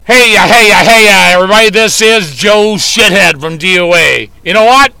Hey, everybody, this is Joe Shithead from DOA. You know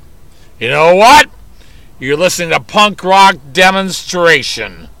what? You're listening to Punk Rock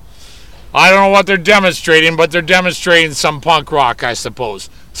Demonstration. I don't know what they're demonstrating, but they're demonstrating some punk rock, I suppose.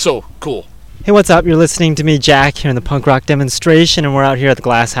 So, cool. Hey, what's up? You're listening to me, Jack, here in the Punk Rock Demonstration, and we're out here at the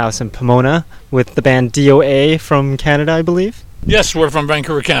Glass House in Pomona with the band DOA from Canada, I believe. Yes, we're from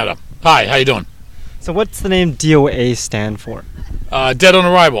Vancouver, Canada. Hi, how you doing? So what's the name DOA stand for? Dead on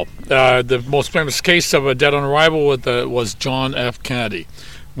Arrival. The most famous case of a dead on arrival was John F. Kennedy.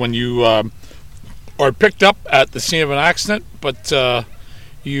 When you are picked up at the scene of an accident, but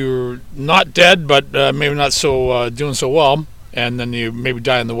you're not dead, but maybe not so doing so well, and then you maybe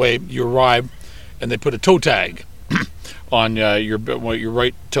die on the way, you arrive, and they put a toe tag on your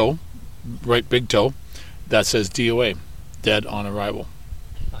right toe, right big toe, that says DOA, Dead on Arrival.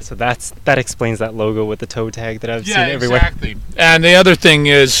 So that explains that logo with the toe tag that I've seen everywhere. Yeah, exactly. And the other thing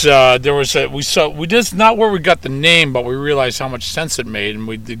is, we just not where we got the name, but we realized how much sense it made, and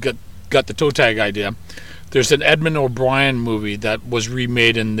we got the toe tag idea. There's an Edmund O'Brien movie that was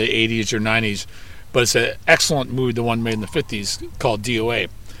remade in the 80s or 90s, but it's an excellent movie, the one made in the 50s, called DOA.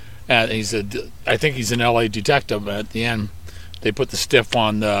 And I think he's an LA detective. At the end, they put the stiff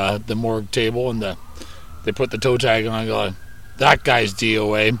on the morgue table, and they put the toe tag on, and go, that guy's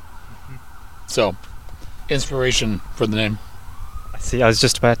DOA. So, inspiration for the name. See, I was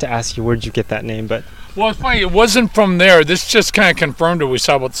just about to ask you, where'd you get that name, but... Well, it's funny, it wasn't from there. This just kind of confirmed what we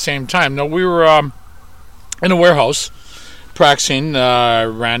saw about the same time. No, we were in a warehouse practicing,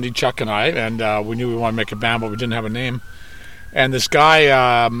 Randy, Chuck, and I, and we knew we wanted to make a band, but we didn't have a name. And this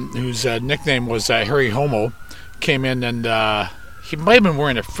guy, whose nickname was Harry Homo, came in, and he might have been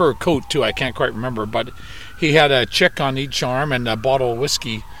wearing a fur coat, too. I can't quite remember, but he had a chick on each arm and a bottle of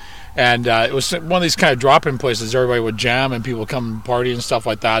whiskey. And it was one of these kind of drop-in places. Everybody would jam and people come and party and stuff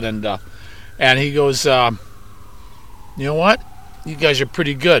like that. And he goes, you know what? You guys are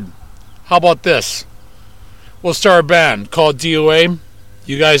pretty good. How about this? We'll start a band called DOA.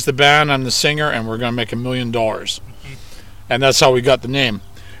 You guys the band, I'm the singer, and we're going to make $1 million. And that's how we got the name.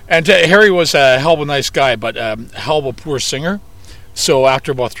 And Harry was a hell of a nice guy, but a hell of a poor singer. So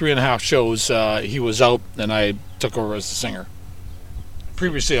after about 3.5 shows, he was out, and I took over as the singer.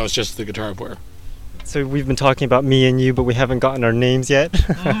 Previously, I was just the guitar player. So we've been talking about me and you, but we haven't gotten our names yet.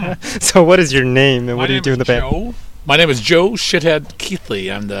 So what is your name, and what do you do in the band? My name is Joe Shithead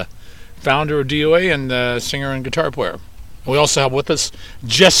Keithley. I'm the founder of DOA and the singer and guitar player. We also have with us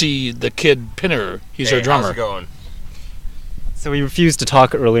Jesse the Kid Pinner. He's our drummer. How's it going? So he refused to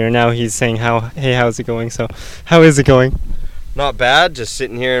talk earlier. Now he's saying, hey, how's it going? So how is it going? Not bad. Just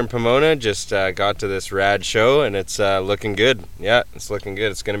sitting here in Pomona. Just got to this rad show, and it's looking good. Yeah, it's looking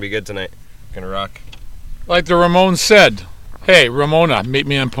good. It's going to be good tonight. Going to rock. Like the Ramones said, hey, Ramona, meet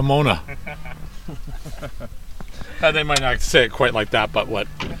me in Pomona. They might not say it quite like that, but what?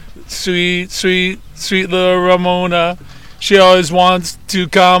 Sweet, sweet, sweet little Ramona. She always wants to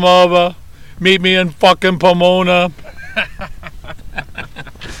come over. Meet me in fucking Pomona.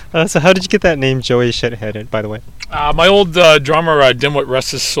 So how did you get that name, Joey Shithead, by the way? My old drummer, Dimwit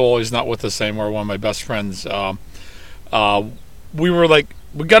rest his soul, he's not with us anymore, one of my best friends. We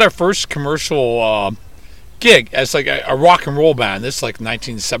got our first commercial gig as like a rock and roll band. This is like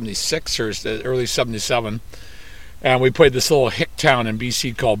 1976 or early 77. And we played this little hick town in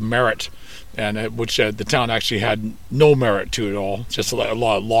BC called Merritt, and which the town actually had no merit to it at all, just a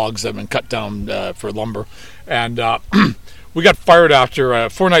lot of logs that had been cut down for lumber. And we got fired after a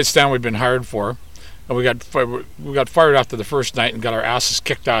 4-night stand we'd been hired for. And we got fired after the first night and got our asses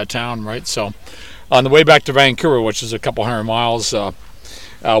kicked out of town, right? So on the way back to Vancouver, which is a couple hundred miles,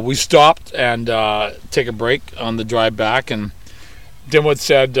 we stopped and take a break on the drive back, and Dimwit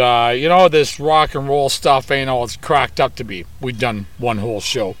said, this rock and roll stuff ain't all it's cracked up to be. We'd done one whole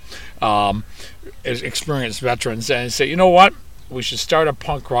show, as experienced veterans, and he said, you know what? We should start a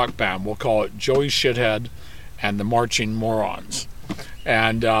punk rock band. We'll call it Joey Shithead and the Marching Morons.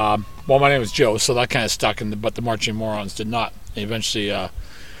 And my name was Joe, so that kind of stuck, but the Marching Morons did not. And eventually,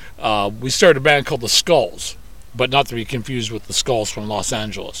 we started a band called the Skulls, but not to be confused with the Skulls from Los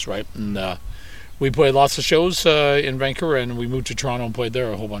Angeles, right? And we played lots of shows in Vancouver, and we moved to Toronto and played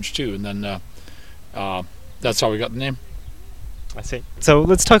there a whole bunch too. And then that's how we got the name. I see. So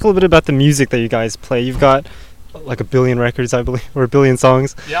let's talk a little bit about the music that you guys play. You've got like 1 billion records, I believe, or 1 billion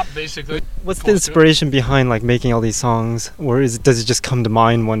songs. Yeah, basically. What's the inspiration behind like making all these songs, or does it just come to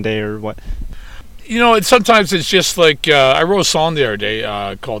mind one day, or what? Sometimes it's just like I wrote a song the other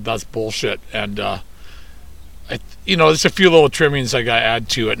day called "That's Bullshit," and there's a few little trimmings I got to add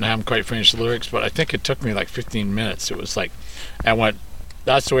to it, and I haven't quite finished the lyrics, but I think it took me like 15 minutes. It was like I went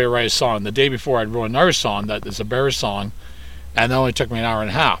That's the way I write a song. The day before, I'd wrote another song that is a Bears song, and that only took me an hour and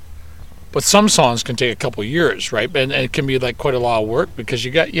a half. But some songs can take a couple of years, right? And it can be like quite a lot of work because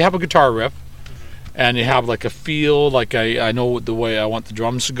you have a guitar riff, and you have like a feel, like I know the way I want the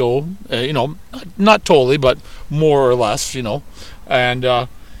drums to go, not totally, but more or less, and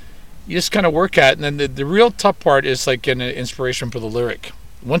you just kind of work at it. And then the real tough part is like an inspiration for the lyric.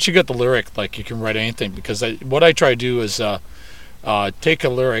 Once you get the lyric, like you can write anything, because what I try to do is take a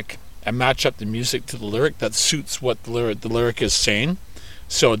lyric and match up the music to the lyric that suits what the lyric is saying.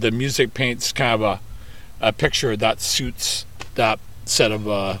 So the music paints kind of a picture that suits that set of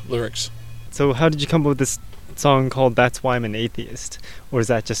lyrics. So how did you come up with this song called "That's Why I'm an Atheist"? Or is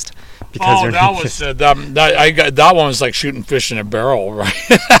that just because you're an atheist? That one was like shooting fish in a barrel, right?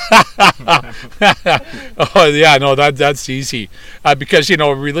 Oh yeah, no, that's easy, because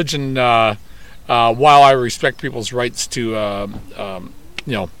religion. While I respect people's rights to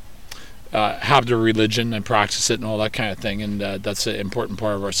have their religion and practice it and all that kind of thing, and that's an important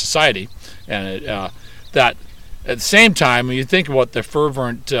part of our society, and that at the same time, when you think about the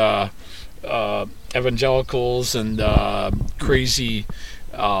fervent evangelicals and crazy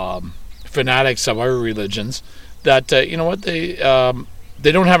fanatics of other religions, that they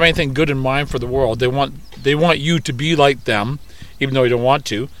don't have anything good in mind for the world. They want you to be like them, even though you don't want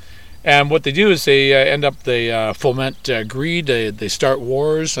to. And what they do is they foment greed. They start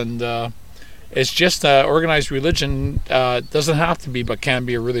wars, and it's just organized religion doesn't have to be, but can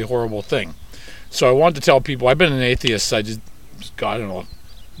be a really horrible thing. So I wanted to tell people, I've been an atheist. I don't know.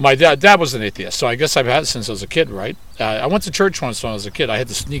 My dad was an atheist, so I guess I've had it since I was a kid, right? I went to church once when I was a kid. I had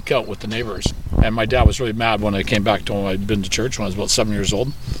to sneak out with the neighbors, and my dad was really mad when I came back to him. I'd been to church when I was about 7 years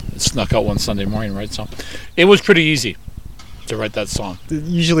old. I snuck out one Sunday morning, right? So it was pretty easy to write that song.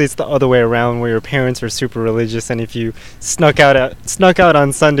 Usually it's the other way around, where your parents are super religious, and if you snuck out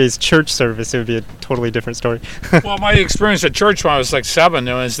on Sunday's church service, it would be a totally different story. Well, my experience at church when I was like 7,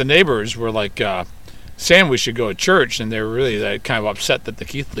 as the neighbors were like saying we should go to church, and they were really kind of upset that the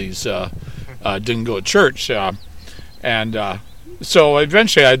Keithleys didn't go to church, so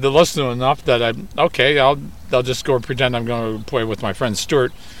eventually I listened to them enough that I'll just go and pretend I'm going to play with my friend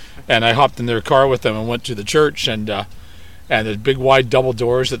Stuart, and I hopped in their car with them and went to the church, and there's big wide double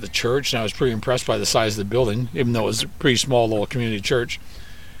doors at the church, and I was pretty impressed by the size of the building, even though it was a pretty small little community church.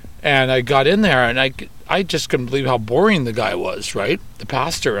 And I got in there, and I just couldn't believe how boring the guy was, right? The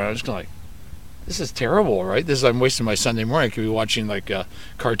pastor. And I was like, this is terrible, right? I'm wasting my Sunday morning. I could be watching like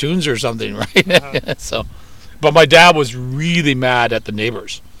cartoons or something, right? So, but my dad was really mad at the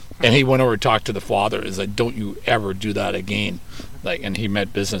neighbors, and he went over to talk to the father. He's like, don't you ever do that again. And he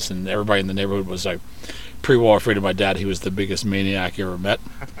meant business, and everybody in the neighborhood was like pretty well afraid of my dad. He was the biggest maniac you ever met.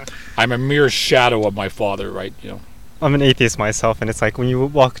 I'm a mere shadow of my father, right? I'm an atheist myself, and it's like when you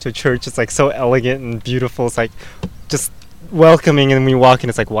walk to church, it's like so elegant and beautiful. It's like just welcoming, and when you walk in,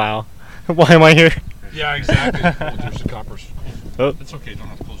 it's like, wow, why am I here? Yeah, exactly. Oh, there's the coppers. Oh. It's okay, don't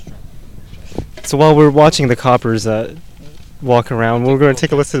have to close the door. So while we're watching the coppers walk around, we're going to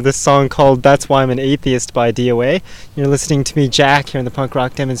take a listen to this song called "That's Why I'm an Atheist" by DOA. You're listening to me, Jack, here in the punk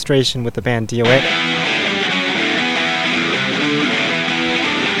rock demonstration with the band DOA.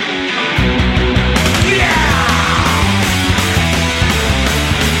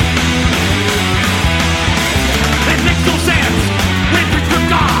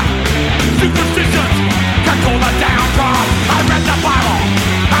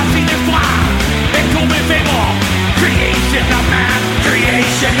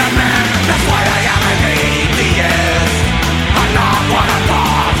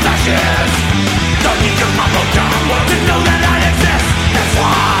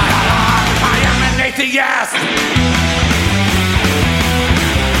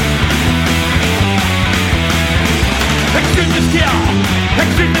 Extremists kill,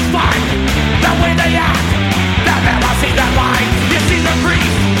 extremists fight. The way they act, they'll never see that light. You see the priest,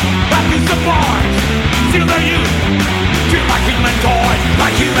 abuse the boys, steal the youth, treat like human toys,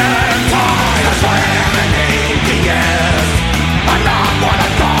 like human toys. That's why I am an atheist. I'm not one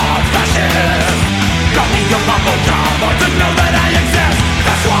of God's fascists. Don't need your mumble jumbo to know that I exist.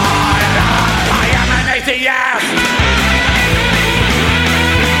 That's why I am an atheist.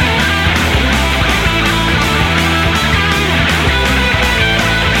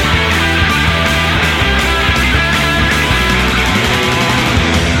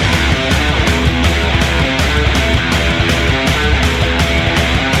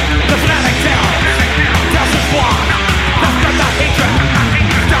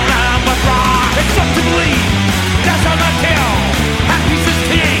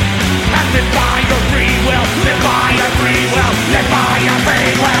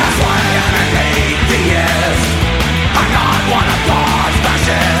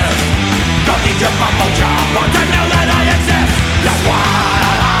 but to know that I exist. That's why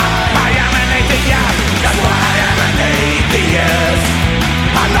I am an atheist. That's why I am an atheist.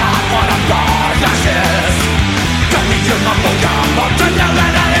 I'm not one of God's ashes. Don't need to mumble jumble to know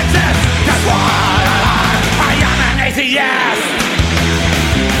that I exist. That's why I am an atheist.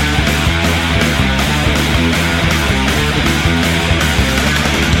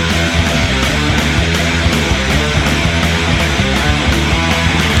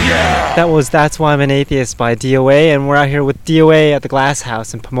 That was That's Why I'm an Atheist by DOA, and we're out here with DOA at the Glass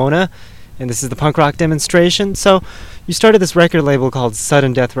House in Pomona, and this is the punk rock demonstration. So, you started this record label called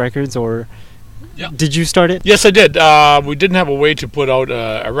Sudden Death Records, or did you start it? Yes, I did. We didn't have a way to put out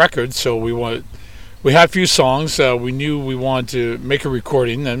a record, so we had a few songs. We knew we wanted to make a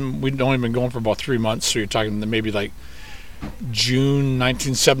recording, and we'd only been going for about 3 months, so you're talking maybe like June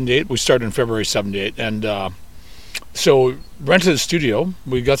 1978. We started in February 78, and so rented a studio.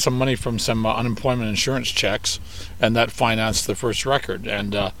 We got some money from some unemployment insurance checks, and that financed the first record.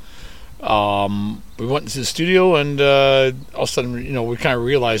 And we went into the studio, and all of a sudden, we kind of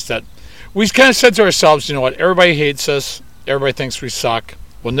realized that we kind of said to ourselves, you know what, everybody hates us, everybody thinks we suck,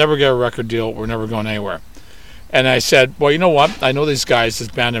 we'll never get a record deal, we're never going anywhere. And I said, well, you know what, I know these guys, this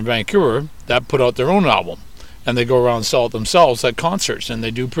band in Vancouver, that put out their own album, and they go around and sell it themselves at concerts, and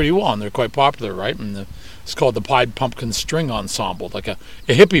they do pretty well, and they're quite popular, right? And it's called the Pied Pumpkin String Ensemble, like a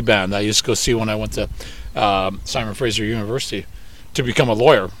hippie band that I used to go see when I went to Simon Fraser University to become a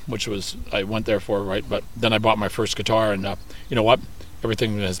lawyer, which I went there for, right? But then I bought my first guitar, and you know what?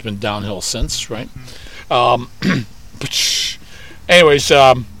 Everything has been downhill since, right? Anyways,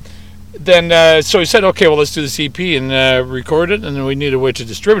 then so he said, okay, well, let's do this EP and record it, and then we need a way to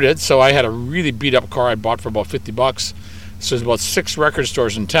distribute it. So I had a really beat up car I bought for about $50. So there's about 6 record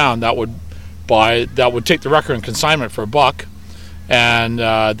stores in town that would take the record in consignment for $1,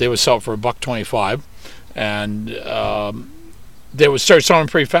 and they would sell it for $1.25, and they would start selling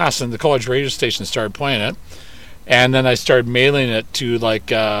pretty fast, and the college radio station started playing it. And then I started mailing it to like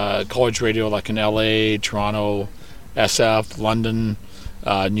college radio, like in LA, Toronto, SF, London,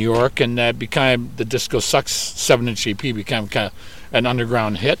 New York, and that became the Disco Sucks 7-inch EP became kind of an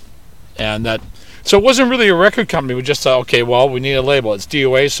underground hit. And so it wasn't really a record company. We just thought, okay, well, we need a label. It's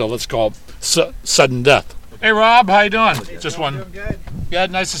DOA, so let's call it Sudden Death. Hey, Rob, how you doing? Just one. Good. Yeah,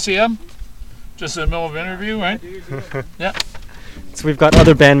 nice to see you. Just in the middle of an interview, right? Yeah. So we've got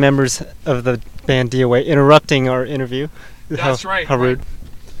other band members of the band DOA interrupting our interview. That's right. How rude.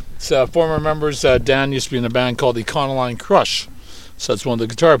 It's former members. Dan used to be in a band called Econoline Crush. So that's one of the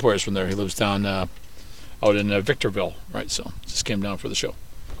guitar players from there. He lives down out in Victorville, right? So just came down for the show.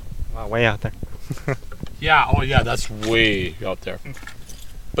 Wow, way out there. Yeah, oh yeah, that's way out there.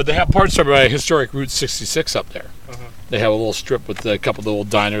 But they have parts of historic Route 66 up there. They have a little strip with a couple of the old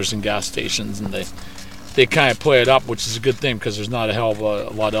diners and gas stations, and they kind of play it up, which is a good thing because there's not a hell of a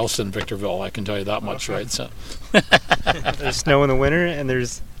lot else in Victorville. I can tell you that much, right? So there's snow in the winter and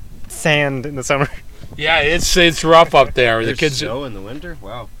there's sand in the summer. Yeah, it's rough up there. There's the kids snow in the winter?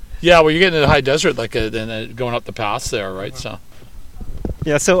 Wow. Yeah, well, you're getting into the high desert, like going up the pass there, right? So.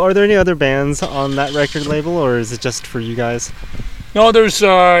 Yeah. So, are there any other bands on that record label, or is it just for you guys? No, there's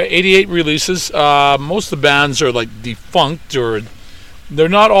 88 releases. Most of the bands are like defunct, or they're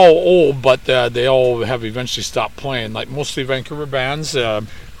not all old, but they all have eventually stopped playing. Like mostly Vancouver bands,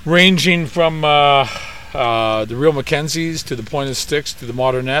 ranging from the Real Mackenzies to the Pointed Sticks to the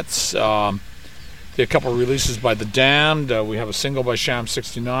Modernettes. A couple of releases by The Damned. We have a single by Sham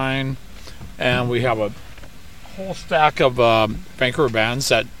 69, and we have a whole stack of Vancouver bands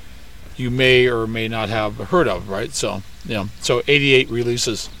that you may or may not have heard of, right? So, so 88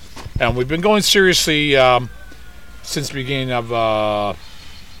 releases, and we've been going seriously since the beginning of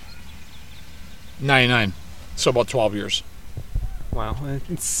 99, so about 12 years. Wow. When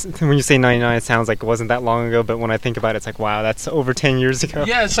you say 99, it sounds like it wasn't that long ago, but when I think about it, it's like, wow, that's over 10 years ago.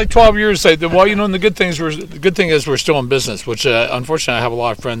 Yeah, it's like 12 years. Well, and the good thing is we're still in business, which unfortunately I have a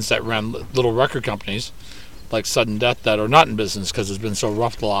lot of friends that ran little record companies like Sudden Death that are not in business because it's been so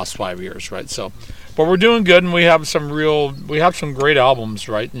rough the last 5 years, right? So, but we're doing good, and we have some great albums,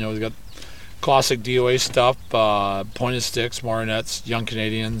 right? We got classic DOA stuff, Pointed Sticks, Marionettes, Young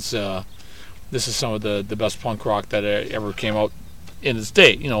Canadians. This is some of the best punk rock that ever came out in its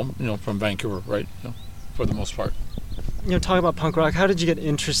day, from Vancouver, right? For the most part. Talking about punk rock, how did you get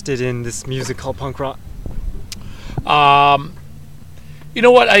interested in this music called punk rock? You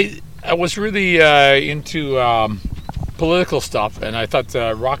know what? I was really into political stuff, and I thought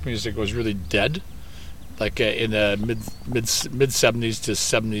rock music was really dead, like in the mid 70s to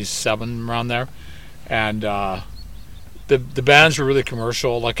 77, around there, and the bands were really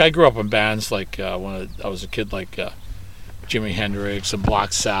commercial. Like I grew up in bands like when I was a kid, like Jimi Hendrix and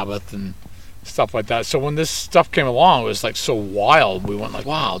Black Sabbath and stuff like that. So when this stuff came along, it was like so wild. We went like,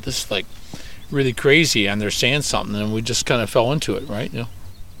 wow, this is like really crazy, and they're saying something, and we just kind of fell into it, right? It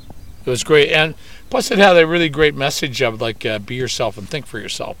was great, and plus it had a really great message of like be yourself and think for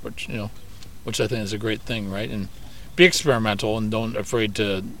yourself, which I think is a great thing, right? And be experimental, and don't be afraid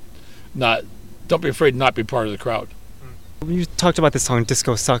to not be part of the crowd. You talked about this song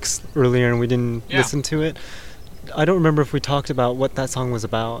 "Disco Sucks" earlier, and we didn't listen to it. I don't remember if we talked about what that song was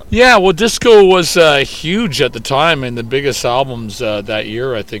about. Yeah, well, disco was huge at the time, and the biggest albums that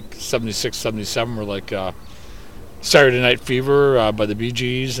year, I think 76, 77, were like Saturday Night Fever by the Bee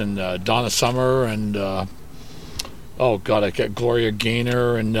Gees, and Donna Summer, and oh God, I got Gloria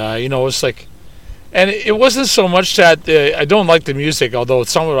Gaynor, and it's like, and it wasn't so much that I don't like the music, although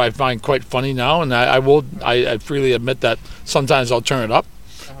some of it I find quite funny now, and I freely admit that sometimes I'll turn it up,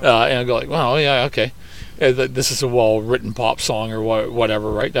 and I go like, well, yeah, okay. This is a well-written pop song or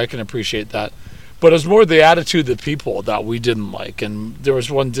whatever, right? I can appreciate that. But it was more the attitude of the people that we didn't like. And there was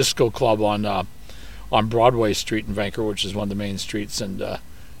one disco club on Broadway Street in Vancouver, which is one of the main streets. And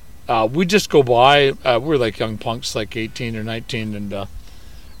we just go by. We were like young punks, like 18 or 19. And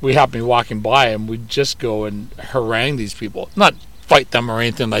we happened to be walking by, and we'd just go and harangue these people. Not fight them or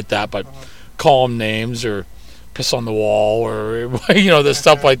anything like that, but call them names or piss on the wall or the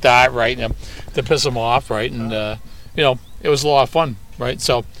stuff like that, right? To piss them off, right? And it was a lot of fun, right?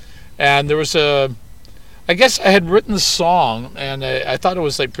 So, and there was I guess I had written the song, and I thought it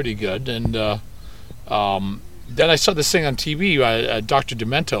was like pretty good. And then I saw this thing on TV. Dr.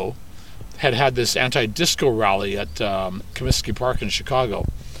 Demento had this anti-disco rally at Comiskey Park in Chicago,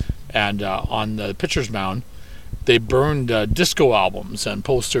 and on the pitcher's mound, they burned disco albums and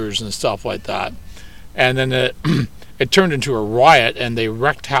posters and stuff like that. And then it turned into a riot, and they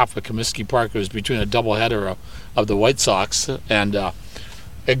wrecked half of Comiskey Park. It was between a doubleheader of the White Sox, and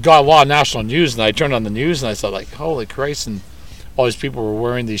it got a lot of national news. And I turned on the news, and I thought, like, holy Christ! And all these people were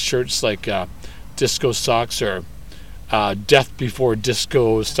wearing these shirts like "Disco Sucks" or "Death Before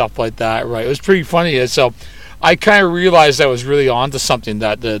Disco," stuff like that. Right? It was pretty funny. And so I kind of realized I was really onto something.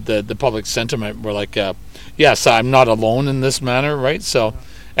 That the public sentiment were like, yes, I'm not alone in this manner, right? So.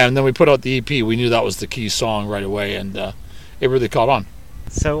 And then we put out the EP. We knew that was the key song right away, and it really caught on.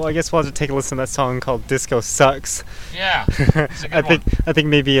 So I guess we'll have to take a listen to that song called "Disco Sucks." Yeah, it's a good I think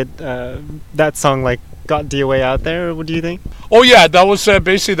maybe that song like got DOA out there. What do you think? Oh yeah, that was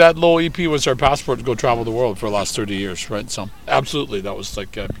basically that little EP was our passport to go travel the world for the last 30 years, right? So absolutely, that was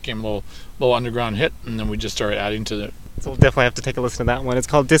like became a little underground hit, and then we just started adding to it. So we'll definitely have to take a listen to that one. It's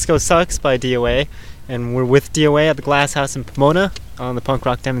called "Disco Sucks" by DOA, and we're with DOA at the Glass House in Pomona on the punk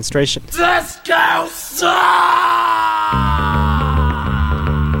rock demonstration. Disco sucks!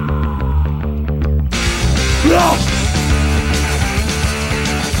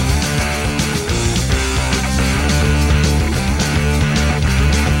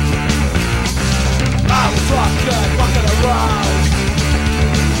 I'm fucking walking around,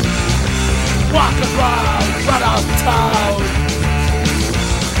 run out of town.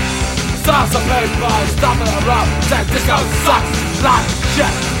 Sons of people stomping around, saying disco sucks like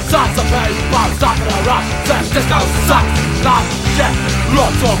shit. Sons of people stomping around, saying disco sucks like shit.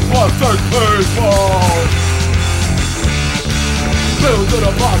 Lots of plastic people, building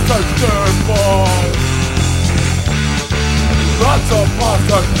a plastic people. Lots of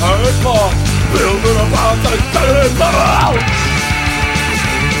plastic people, building a plastic people.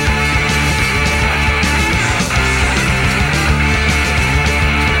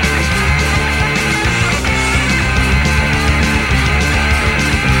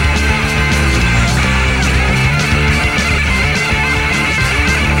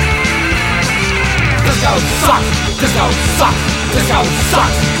 Disco sucks, disco sucks, disco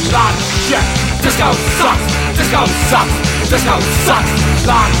sucks like shit. Disco sucks, disco sucks, disco sucks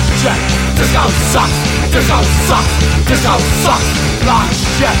like shit. Disco sucks, disco sucks, disco sucks like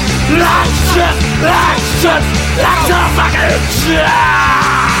shit. Like shit, like shit, like the fucking shit.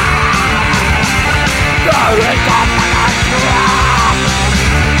 There is a fucking crap.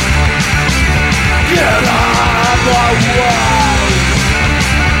 Get out of the way.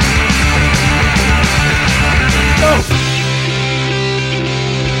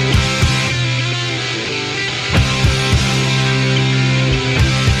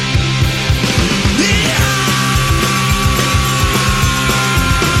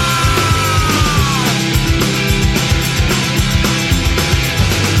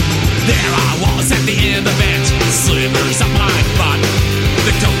 There I was at the end of it, slivers of my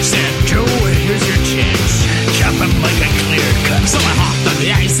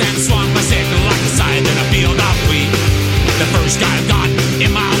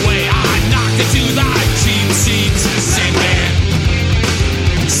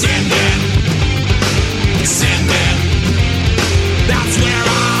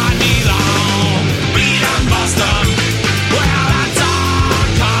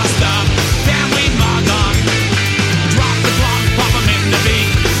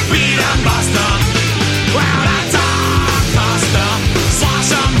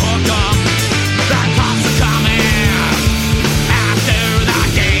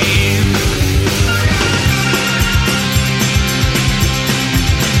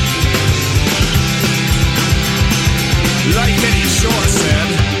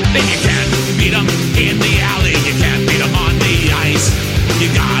beat 'em in the alley, you can't beat 'em on the ice. You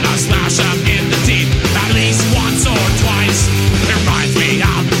gotta smash 'em in the teeth at least once or twice. It reminds me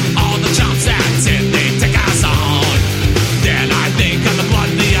of all the chumps that Sydney take us on. Then I think of the blood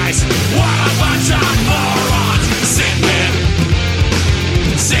in the ice. What a bunch of morons! Sandman,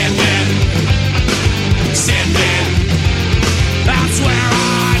 Sandman, Sandman. That's where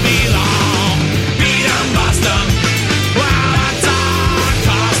I belong. Beat 'em, bust 'em. Well, that's our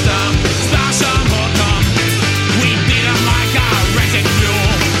custom. Smash 'em, hook 'em. We beat 'em like a wrecking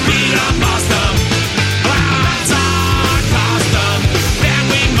mule. Beat 'em, bust 'em. Well, that's our custom. Then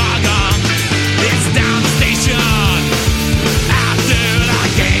we mug 'em. It's down the station after the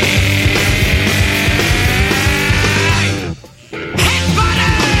game. Hit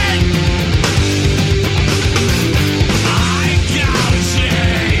button! I gouge you.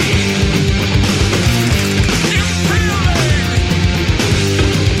 Impaling.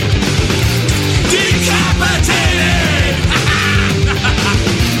 Decapitated.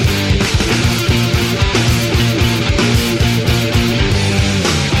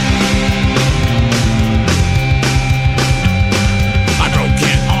 A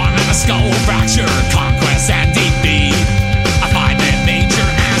broken arm and a skull fracture, conquest and defeat. I find it major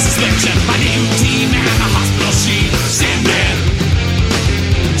and suspension. My new team and the hospital sheet. Sandman,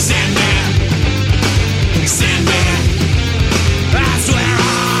 Sandman, Sandman. That's where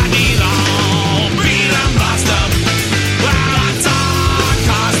I belong. Beat 'em, bust 'em. Well, that's our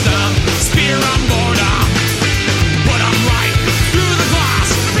custom. Spear 'em, board 'em. Put 'em right through the glass.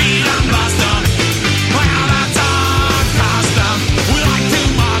 Beat 'em, bust 'em. Well, that's our custom. We like to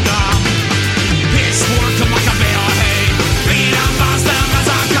mug 'em. Pitchfork 'em like a bale of hay. Beat 'em, bust 'em,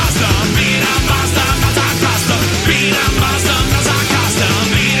 that's our custom. Beat 'em, bust 'em, that's our custom. Beat 'em, bust 'em, that's our custom.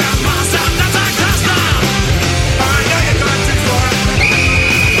 Beat 'em, bust 'em, that's our custom. I know you're going to score.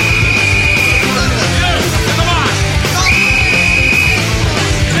 You, come on.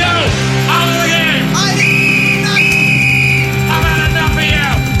 You, out of the game. I've had enough of you.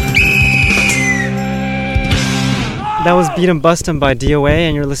 That was Beat 'em Bust 'em by DOA,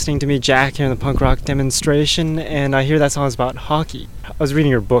 and you're listening to me, Jack, here in the punk rock demonstration. And I hear that song is about hockey. I was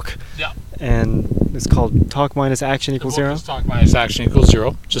reading your book, Yeah. and it's called Talk Minus Action Equals Zero. Talk minus action equals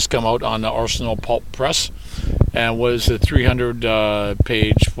zero. Just come out on the Arsenal Pulp Press, and was a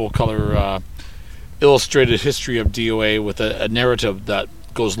 300-page full-color illustrated history of DOA with a narrative that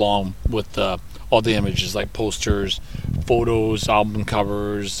goes along with all the images, like posters, photos, album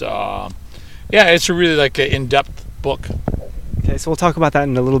covers. Yeah, it's a really like an in-depth book. Okay, so we'll talk about that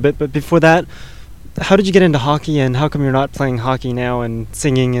in a little bit. But before that, how did you get into hockey, and how come you're not playing hockey now and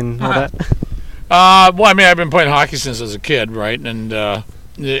singing and all that? Well, I mean, I've been playing hockey since I was a kid, right? And I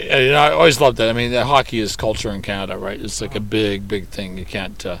always loved that. I mean, hockey is culture in Canada, right? It's like a big, big thing. You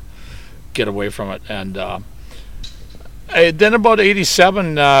can't get away from it. And then about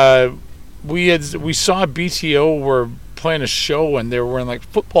 '87, we saw BTO were playing a show, and they were wearing like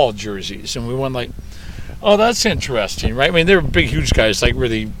football jerseys, and we went like, oh, that's interesting, right? I mean, they were big, huge guys, like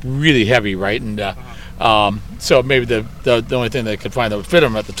really, really heavy, right? And so maybe the only thing they could find that would fit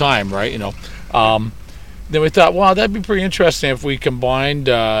them at the time, right? You know. Then we thought, wow, that'd be pretty interesting if we combined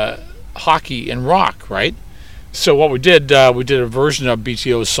hockey and rock, right? So what we did a version of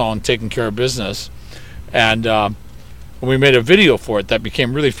BTO's song "Taking Care of Business," and we made a video for it that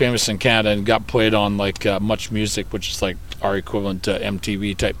became really famous in Canada and got played on like Much Music, which is like our equivalent to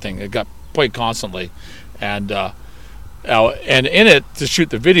MTV type thing. It got played constantly, and in it, to shoot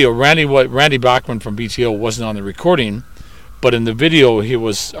the video, Randy Bachman from BTO wasn't on the recording, but in the video he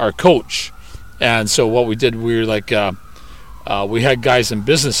was our coach. And so what we did, we were like we had guys in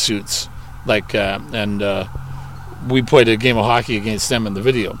business suits, like and we played a game of hockey against them in the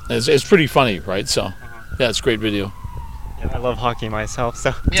video. It's pretty funny, right? So yeah, it's a great video. Yeah, I love hockey myself.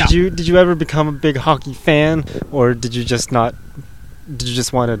 So Yeah. did you ever become a big hockey fan, or did you just want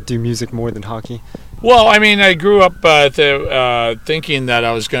to do music more than hockey? Well, I mean, I grew up thinking that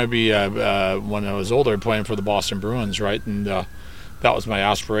I was going to be, when I was older, playing for the Boston Bruins, right? And that was my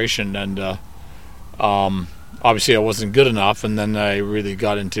aspiration. And obviously I wasn't good enough. And then I really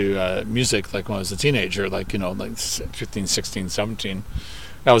got into music, like when I was a teenager, like, like 15, 16, 17.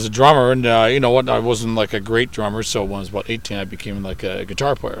 I was a drummer, and you know what? I wasn't like a great drummer. So when I was about 18, I became like a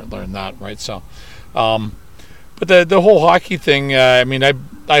guitar player and learned that, right? So, but the whole hockey thing, I mean, I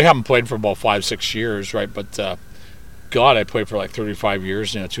haven't played for about 5-6 years, right? But God, I played for like 35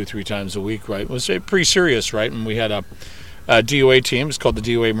 years, 2-3 times a week, right? It was pretty serious, right? And we had a DOA team. It's called the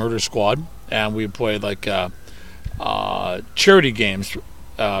DOA Murder Squad, and we played like charity games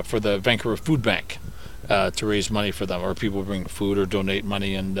for the Vancouver Food Bank to raise money for them, or people bring food or donate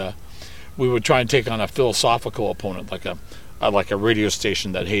money. And we would try and take on a philosophical opponent, like a radio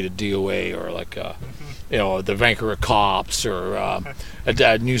station that hated DOA, or like the Vancouver Cops, or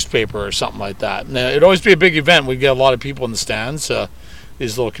a newspaper or something like that. And it'd always be a big event. We'd get a lot of people in the stands,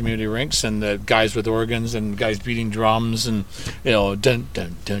 these little community rinks, and the guys with organs and guys beating drums, and dun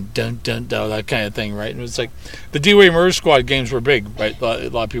dun dun dun dun, that kind of thing, right? And it was like the DOA Murder Squad games were big, right? A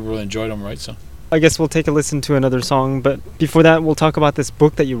lot of people really enjoyed them, right? So I guess we'll take a listen to another song, but before that, we'll talk about this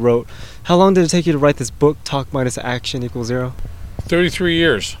book that you wrote. How long did it take you to write this book, Talk Minus Action Equals Zero? 33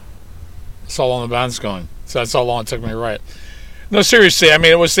 years. That's how long the band's going. So that's how long it took me to write. No, seriously, I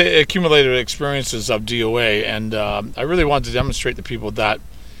mean, it was the accumulated experiences of DOA, and I really wanted to demonstrate to people that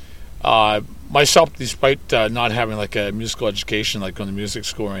myself, despite not having like a musical education, like going to music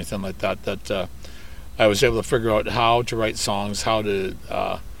school or anything like that, that I was able to figure out how to write songs, how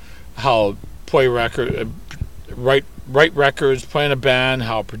play write records, play in a band,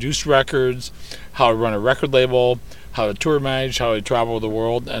 how to produce records, how to run a record label, how to tour manage, how to travel the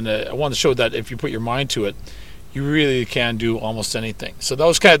world. And I wanted to show that if you put your mind to it, you really can do almost anything. So that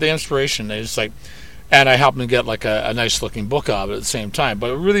was kind of the inspiration. And I happened to get like a nice looking book out of it at the same time.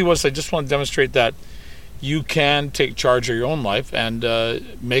 But it really was, I just want to demonstrate that you can take charge of your own life and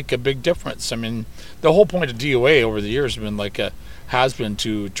make a big difference. I mean, the whole point of DOA over the years has been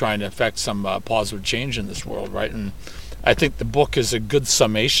to try and affect some positive change in this world, right? And I think the book is a good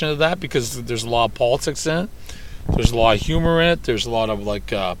summation of that, because there's a lot of politics in it. There's a lot of humor in it. There's a lot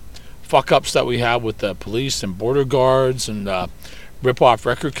of fuck-ups that we have with the police and border guards and rip-off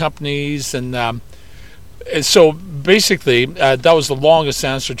record companies. And so basically, that was the longest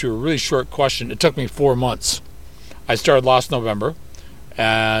answer to a really short question. It took me 4 months. I started last November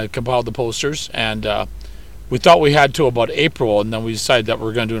and compiled the posters, and we thought we had till about April, and then we decided that we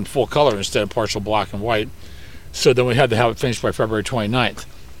were going to do it in full color instead of partial black and white. So then we had to have it finished by February 29th.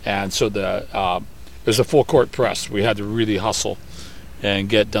 And so it was a full court press. We had to really hustle and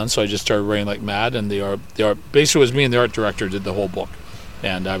get done. So I just started writing like mad, and the art basically was me and the art director did the whole book.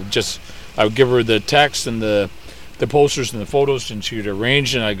 And I would give her the text and the posters and the photos, and she would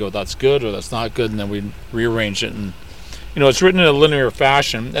arrange it, and I'd go, that's good or that's not good, and then we'd rearrange it. And it's written in a linear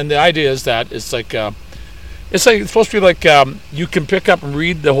fashion, and the idea is that it's supposed to be like you can pick up and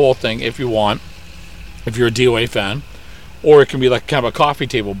read the whole thing if you want, if you're a DOA fan, or it can be like kind of a coffee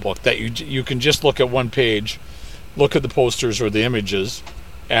table book that you can just look at one page, look at the posters or the images,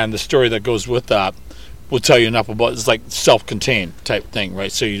 and the story that goes with that will tell you enough about. It's like self-contained type thing,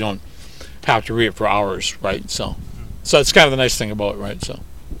 right? So you don't have to read it for hours, right? So that's kind of the nice thing about it, right? So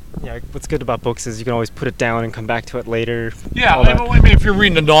yeah, what's good about books is you can always put it down and come back to it later. Yeah, I mean, if you're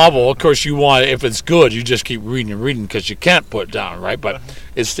reading a novel, of course you want, if it's good, you just keep reading and reading because you can't put it down, right? But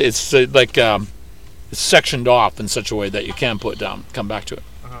it's like it's sectioned off in such a way that you can put it down, come back to it.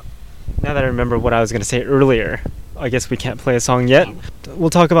 Now that I remember what I was going to say earlier, I guess we can't play a song yet. We'll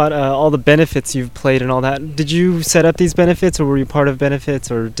talk about all the benefits you've played and all that. Did you set up these benefits, or were you part of benefits,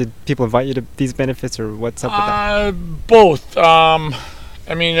 or did people invite you to these benefits, or what's up with that? Both.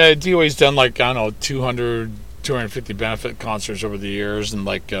 I mean, DOA's done 200, 250 benefit concerts over the years, and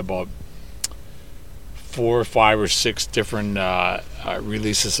about 4 or 5 or 6 different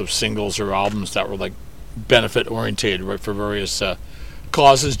releases of singles or albums that were benefit orientated, right, for various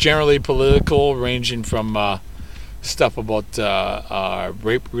causes, generally political, ranging from stuff about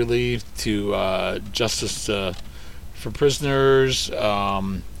rape relief to justice for prisoners,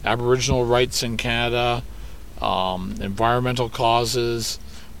 Aboriginal rights in Canada, environmental causes,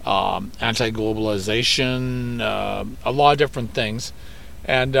 anti-globalization, a lot of different things.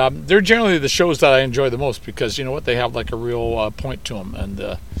 And they're generally the shows that I enjoy the most, because you know what, they have a real point to them,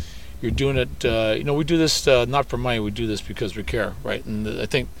 and you're doing it. We do this not for money. We do this because we care, right? And I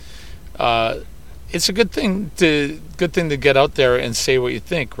think it's a good thing to get out there and say what you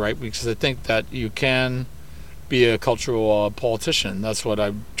think, right? Because I think that you can be a cultural politician. That's what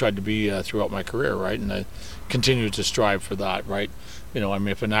I've tried to be throughout my career, right? And I continue to strive for that, right? I mean,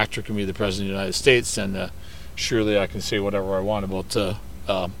 if an actor can be the president of the United States, then surely I can say whatever I want about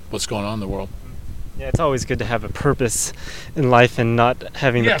what's going on in the world. Yeah, it's always good to have a purpose in life and not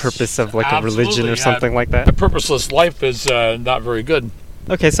having the purpose of a religion or something like that. A purposeless life is not very good.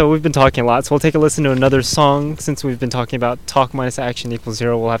 Okay, so we've been talking a lot, so we'll take a listen to another song. Since we've been talking about Talk Minus Action Equals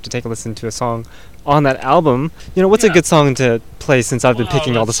Zero, we'll have to take a listen to a song on that album. What's a good song to play, since I've been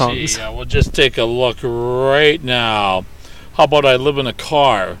picking all the songs? We'll just take a look right now. How about I Live in a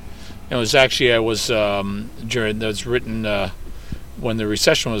Car? It was actually, that was written when the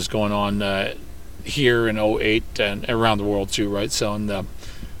recession was going on here in 2008 and around the world too, right? So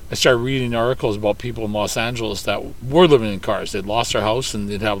I started reading articles about people in Los Angeles that were living in cars. They'd lost their house, and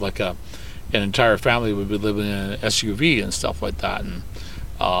they'd have an entire family would be living in an SUV and stuff like that. And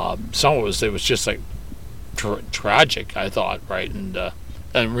some of it was just like tragic, I thought, right?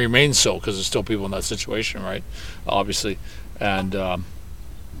 And remains so, because there's still people in that situation, right? Obviously. And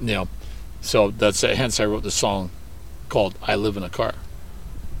so that's hence I wrote the song called "I Live in a Car."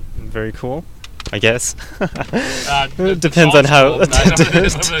 Very cool, I guess. It Depends on how.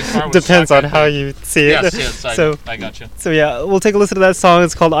 Depends on how you see it. Yes, I got you. So yeah, we'll take a listen to that song.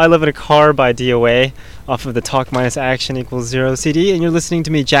 It's called "I Live in a Car" by DOA, off of the Talk Minus Action Equals Zero CD. And you're listening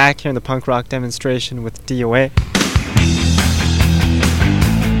to me, Jack, here in the punk rock demonstration with DOA.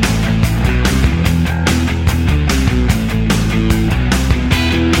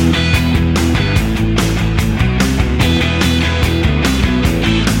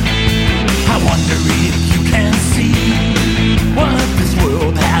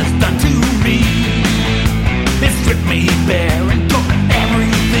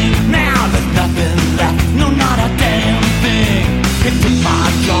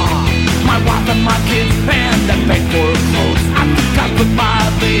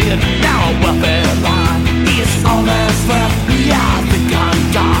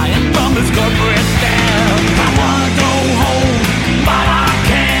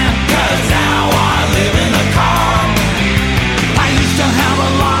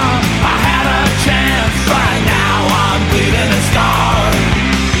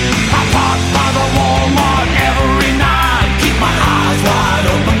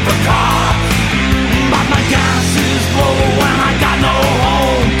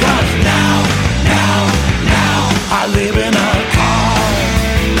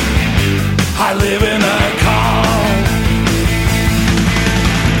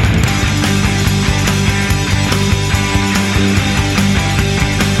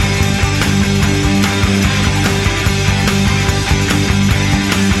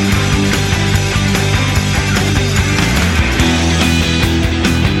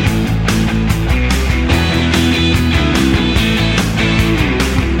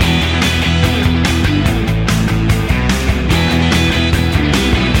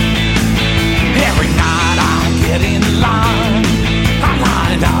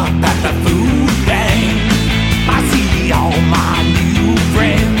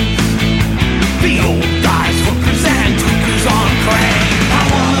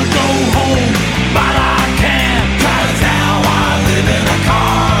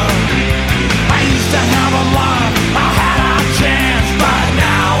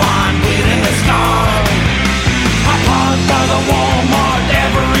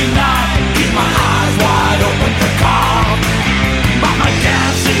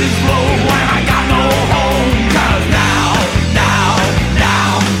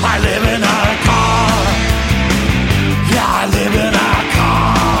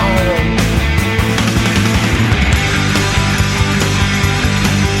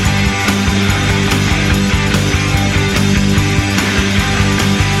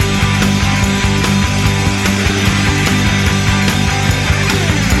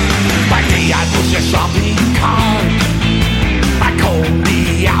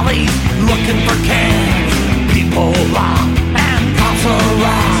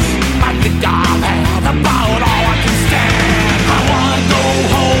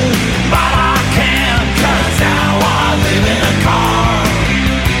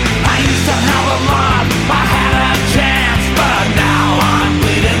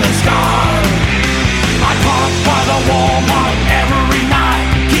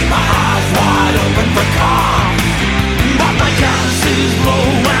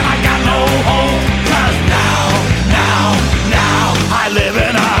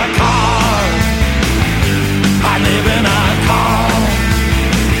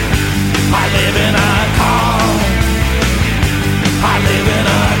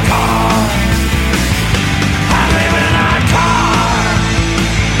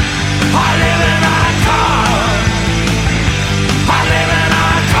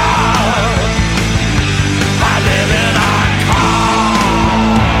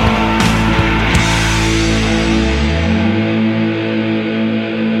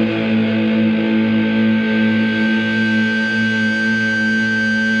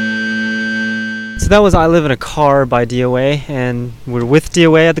 That was "I Live in a Car" by DOA, and we're with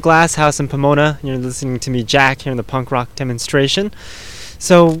DOA at the Glass House in Pomona. You're listening to me, Jack, here in the punk rock demonstration.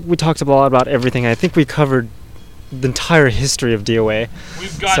 So we talked a lot about everything. I think we covered the entire history of DOA.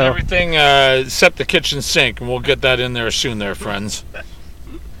 We've got everything except the kitchen sink, and we'll get that in there soon there, friends.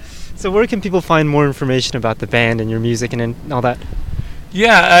 So where can people find more information about the band and your music and all that?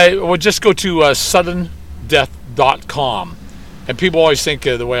 Yeah, we'll just go to suddendeath.com. And people always think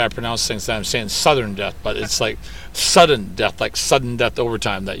the way I pronounce things that I'm saying Southern Death, but it's like sudden death, like sudden death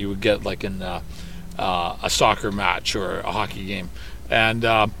overtime that you would get like in a soccer match or a hockey game. And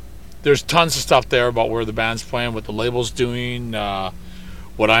there's tons of stuff there about where the band's playing, what the label's doing,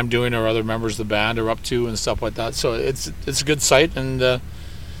 what I'm doing or other members of the band are up to and stuff like that. So it's a good site, and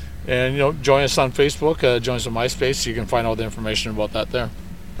join us on Facebook, join us on MySpace, so you can find all the information about that there.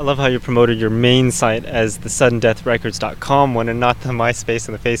 I love how you promoted your main site as the suddendeathrecords.com one and not the MySpace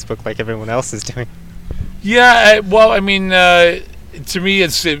and the Facebook like everyone else is doing. Yeah, well, I mean, to me,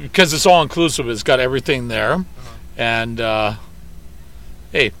 it's because it's all inclusive. It's got everything there, and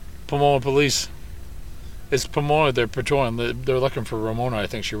hey, Pomona Police. It's Pomona. They're patrolling. They're looking for Ramona. I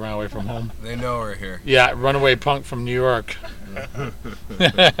think she ran away from home. They know we're here. Yeah, runaway punk from New York.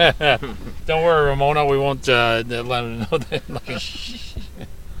 Don't worry, Ramona. We won't let them know that.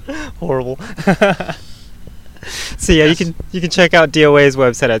 Horrible. So yeah, you can check out DOA's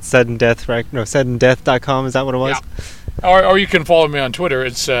website at suddendeath.com. Is that what it was? Yeah. Or you can follow me on Twitter.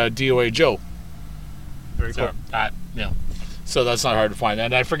 It's DOA Joe. Very cool. So that's not hard to find.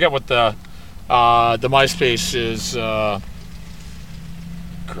 And I forget what the MySpace is.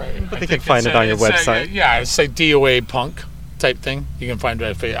 Great. But they can find it on your website. It's like DOA Punk type thing. You can find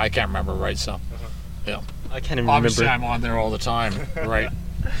it. I can't remember, right? So, yeah. I can't even Obviously, remember. I'm on there all the time, right?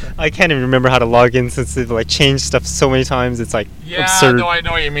 I can't even remember how to log in since they've like changed stuff so many times. It's like absurd. No, I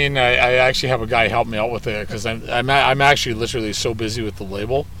know what you mean. I actually have a guy help me out with it because I'm actually literally so busy with the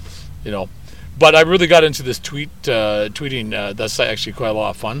label, But I really got into this tweeting. That's actually quite a lot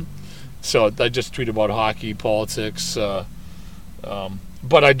of fun. So I just tweet about hockey, politics, but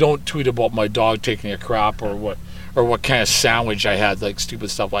I don't tweet about my dog taking a crap or what kind of sandwich I had, like stupid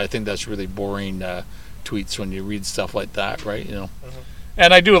stuff. I think that's really boring tweets when you read stuff like that, right?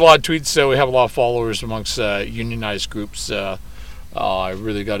 And I do a lot of tweets, so we have a lot of followers amongst unionized groups. I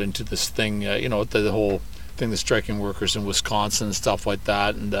really got into this thing, the whole thing, the striking workers in Wisconsin and stuff like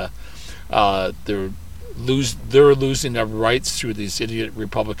that, and they're losing their rights through these idiot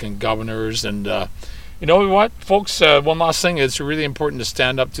Republican governors. And you know what, folks? One last thing: it's really important to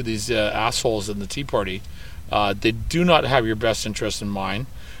stand up to these assholes in the Tea Party. They do not have your best interest in mind.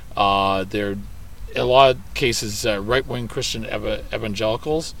 They're in a lot of cases right-wing Christian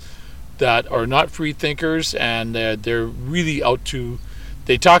evangelicals that are not free thinkers, and they're really out to.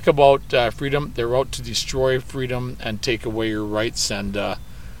 They talk about freedom. They're out to destroy freedom and take away your rights. And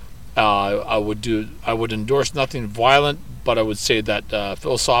I would endorse nothing violent, but I would say that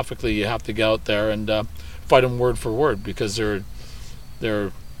philosophically you have to get out there and fight them word for word, because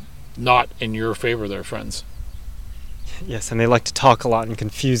they're not in your favor, they're friends. Yes, and they like to talk a lot and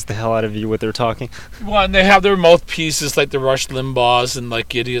confuse the hell out of you with their talking. Well, and they have their mouthpieces like the Rush Limbaughs and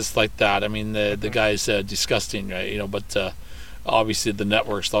like idiots like that. I mean, the guy's disgusting, right? But obviously the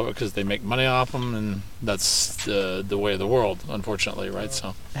networks love it because they make money off them, and that's the way of the world, unfortunately, right?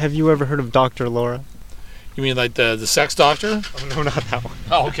 So. Have you ever heard of Dr. Laura? You mean like the sex doctor? Oh, no, not that one.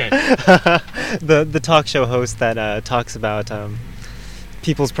 Oh, okay. the talk show host that talks about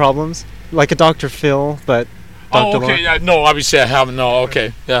people's problems, like a Dr. Phil, but Dr. Oh, okay. No, obviously I haven't. No,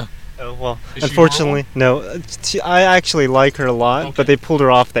 okay. Yeah. Oh, well, Is unfortunately, no. I actually like her a lot, Okay. but they pulled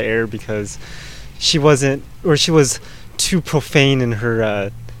her off the air because she was too profane in her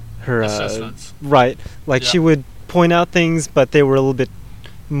Assessments. right. Like she Yeah. would point out things, but they were a little bit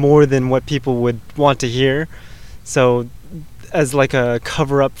more than what people would want to hear. So, as like a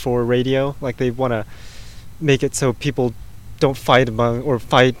cover up for radio, like they want to make it so people don't fight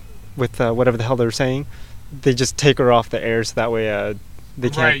with whatever the hell they're saying. They just take her off the air so that way they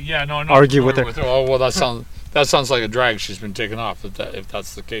can't Right. Yeah. No. argue with her. Oh well, that sounds like a drag. She's been taken off. If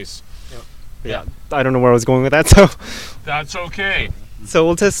that's the case. Yeah, I don't know where I was going with that, so That's okay.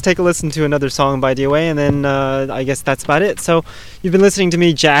 we'll just take a listen to another song by DOA, and then I guess that's about it. So you've been listening to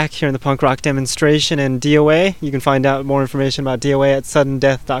me, Jack, here in the punk rock demonstration, and DOA. You can find out more information about DOA at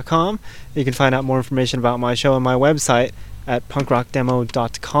suddendeath.com. You can find out more information about my show on my website at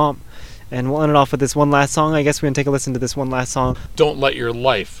punkrockdemo.com. And we'll end it off with this one last song. I guess we're going to take a listen to this one last song. Don't Let Your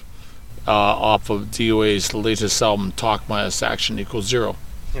Life, off of DOA's latest album, Talk Minus Action Equals Zero.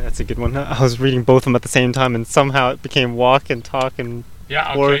 Yeah, that's a good one. I was reading both of them at the same time, and somehow it became walk and talk and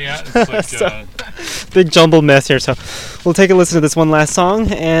Yeah. Or- Okay. Yeah. It's like. So- big jumbled mess here. So we'll take a listen to this one last song,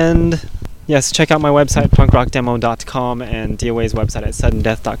 and yes, check out my website, punkrockdemo.com, and DOA's website at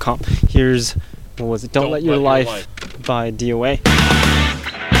suddendeath.com. Here's, what was it? Don't Let Your Life by DOA.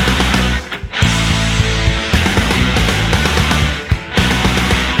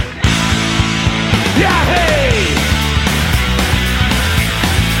 Yeah, hey!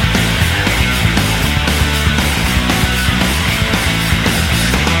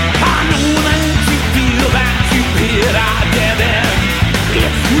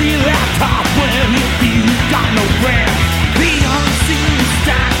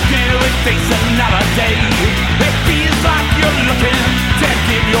 day. It feels like you're looking to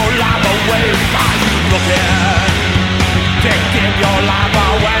give your life away. Are you looking to give your life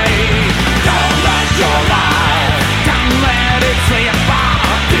away? Don't let your life, don't let it slip by.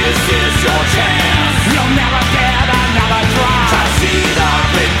 This is your chance. You'll never get another try to see the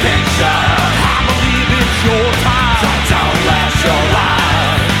big picture. I believe it's your time. So don't let your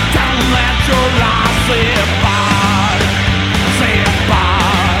life, don't let your life slip by. Slip by.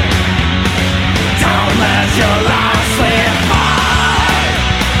 Don't let your life slip by.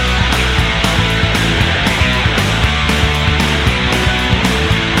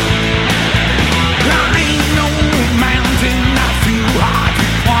 There ain't no mountain that's too hard to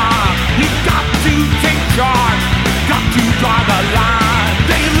climb. You got to take charge, got to draw the line.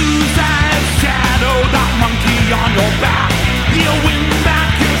 They lose that shadow, that monkey on your back. You win back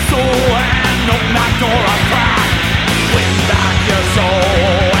your soul and open that door a crack. Win back your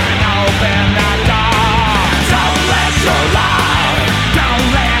soul and open that door. Don't let your life, don't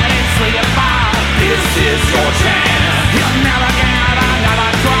let it slip by. This is your chance. You'll never get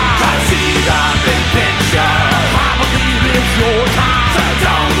another try to see the big picture. I believe it's your time. So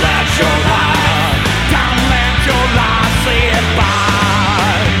don't let your life, don't let your life slip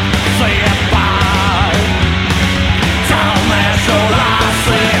by. Slip by. Don't let your life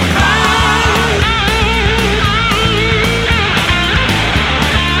slip by.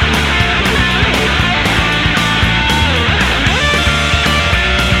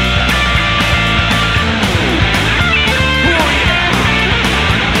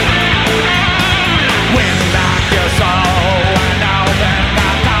 Win back your soul and open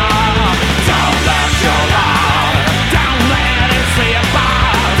that door. Don't let your life, don't let it slip by.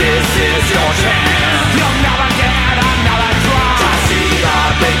 This is your chance. You'll never get another try to see the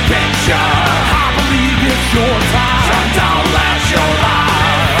big picture. I believe it's your time. So don't let your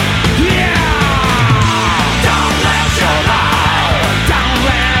life, yeah. Don't let your life, don't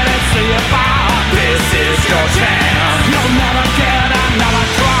let it slip by. This is your chance. You'll never get another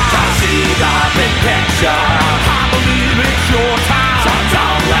try to see the big picture. I believe it's your time. So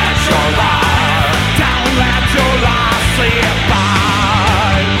don't let your life, don't let your life slip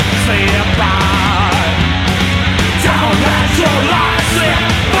by. Slip by. Don't let your life slip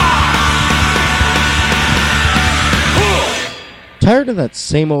by. Tired of that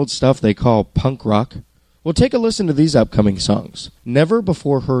same old stuff they call punk rock? Well, take a listen to these upcoming songs. Never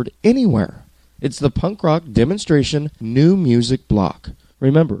before heard anywhere. It's the Punk Rock Demonstration New Music Block.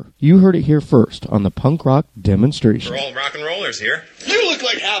 Remember, you heard it here first on the Punk Rock Demonstration. We're all rock and rollers here. You look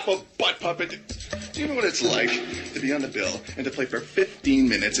like half a butt puppet. Do you know what it's like to be on the bill and to play for 15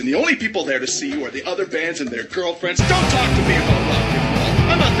 minutes and the only people there to see you are the other bands and their girlfriends? Don't talk to me about rock and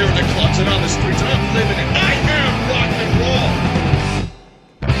roll. I'm out there in the clubs and on the streets and I'm living it. I am rock and roll.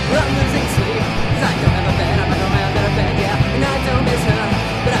 I'm losing sleep, 'cause I don't have a bed. I'm a girl man that I bed, yeah. And I don't miss her,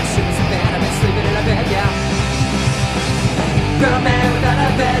 but I should be so bad. I've been sleeping in a bed, yeah. Girl man without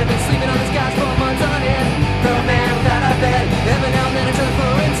a bed, I've been sleeping on this couch for months on end. Girl man without a bed, every now and then I turn the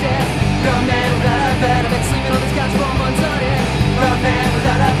floor instead. Girl man without a bed, I've been sleeping on this couch for months on end. Girl man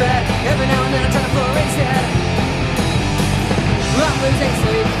without a bed, every now and then I turn the floor instead. I'm losing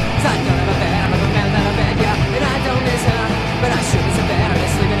sleep, 'cause I don't have a bed. I'm a girl man without a bed, yeah. And I don't miss her, but I should be so bad. I've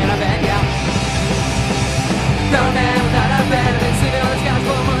been sleeping in a bed, yeah. Girl man without a bed, I've been sleeping on this couch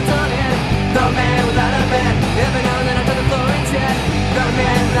for months on end. Girl man without a bed, every now and then I turn the floor instead. Girl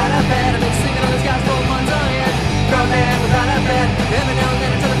man without a bed, I've been sleeping on this couch for months on end. Girl man without a bed, every now and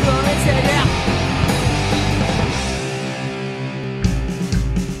then I turn the floor instead, yeah.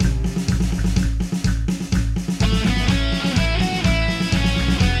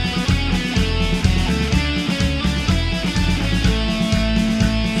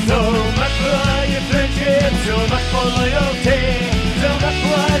 So much for your friendship, so much for loyalty, so much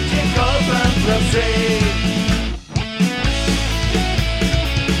for what you call bankruptcy.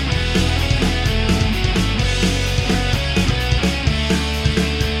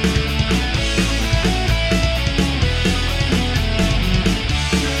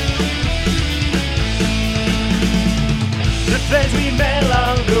 The friends we met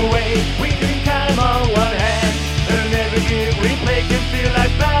along the way, we drink time on one hand, and every gig we play can feel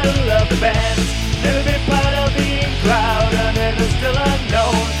like battle of the bands. Never been part of the crowd, and never still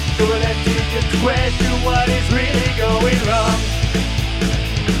unknown. So we'll let you just question what is really going wrong.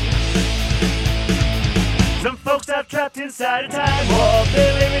 Some folks are trapped inside a time warp.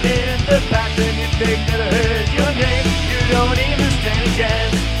 They're living in the past, and if they've never heard your name, you don't even stand a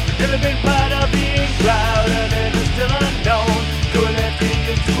chance. Never been part of the crowd, and never still unknown. So we'll let you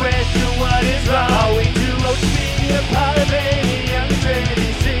just question what is wrong. Are we too old to be a part of any young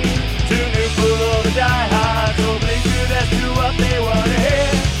trendy scene? Too new for all the the diehards will blink to that's to what they want to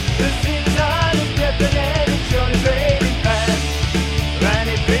hear. The scene's on is different and it's surely fading fast. And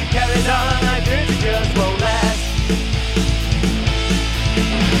if it carries on like this, it just won't last.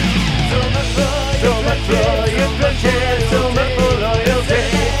 So much for your friendship, so much for loyalty.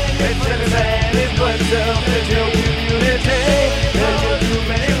 It's in his hand, it's for himself, there's no community. There's just too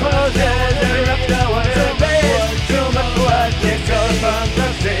many poses that are up to what it pays. So much for what you call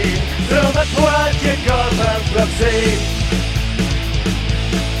bankruptcy. So much for what you call bankruptcy.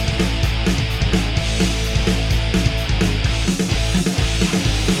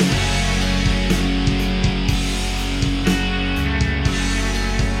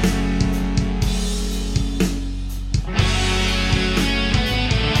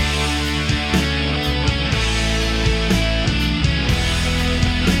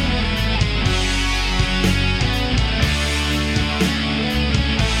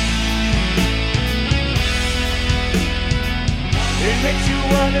 Makes you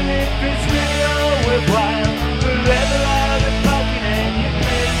wonder if it's really all worthwhile. Forever out and pocket and you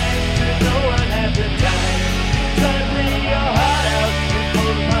pay to no one at the time. Trying to bring your heart out, you pull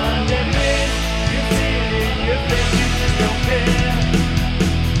upon their face. You see it in your face, you just don't care.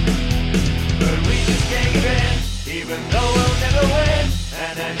 But we just can't give in, even though we'll never win.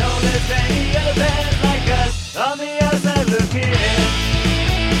 And I know there's many other bands like us on the outside looking in.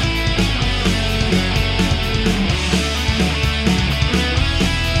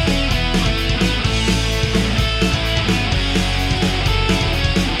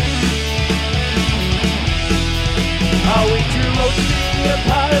 Are we too old to be a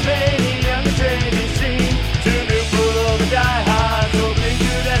part of any younger changing scene? Too new for all the diehards, hoping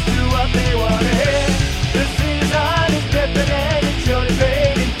to that's to what they want to hear. The scene is hot, it's different and it's surely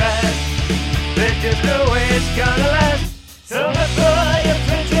fading fast. There's just no way it's gonna last. So much for your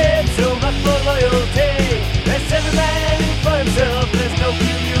friendship, so much for loyalty. There's every man in for himself, there's no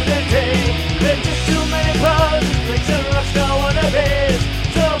community. There's just too many pros, like some rockstar wannabes.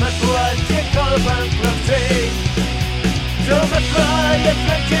 So much for what you call bankruptcy. So much for your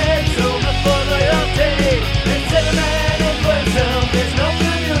friendship, so much for loyalty. It's every man in for himself, there's no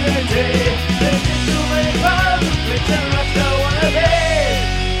community. There's just too many problems, which a rockstar wannabes.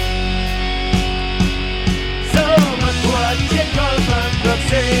 So much for what you call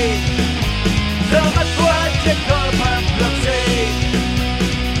bankruptcy. So much for what you call bankruptcy.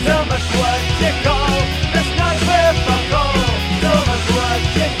 So much for what you call, that's not fair fuck all. So much for what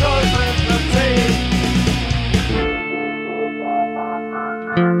you call bankruptcy.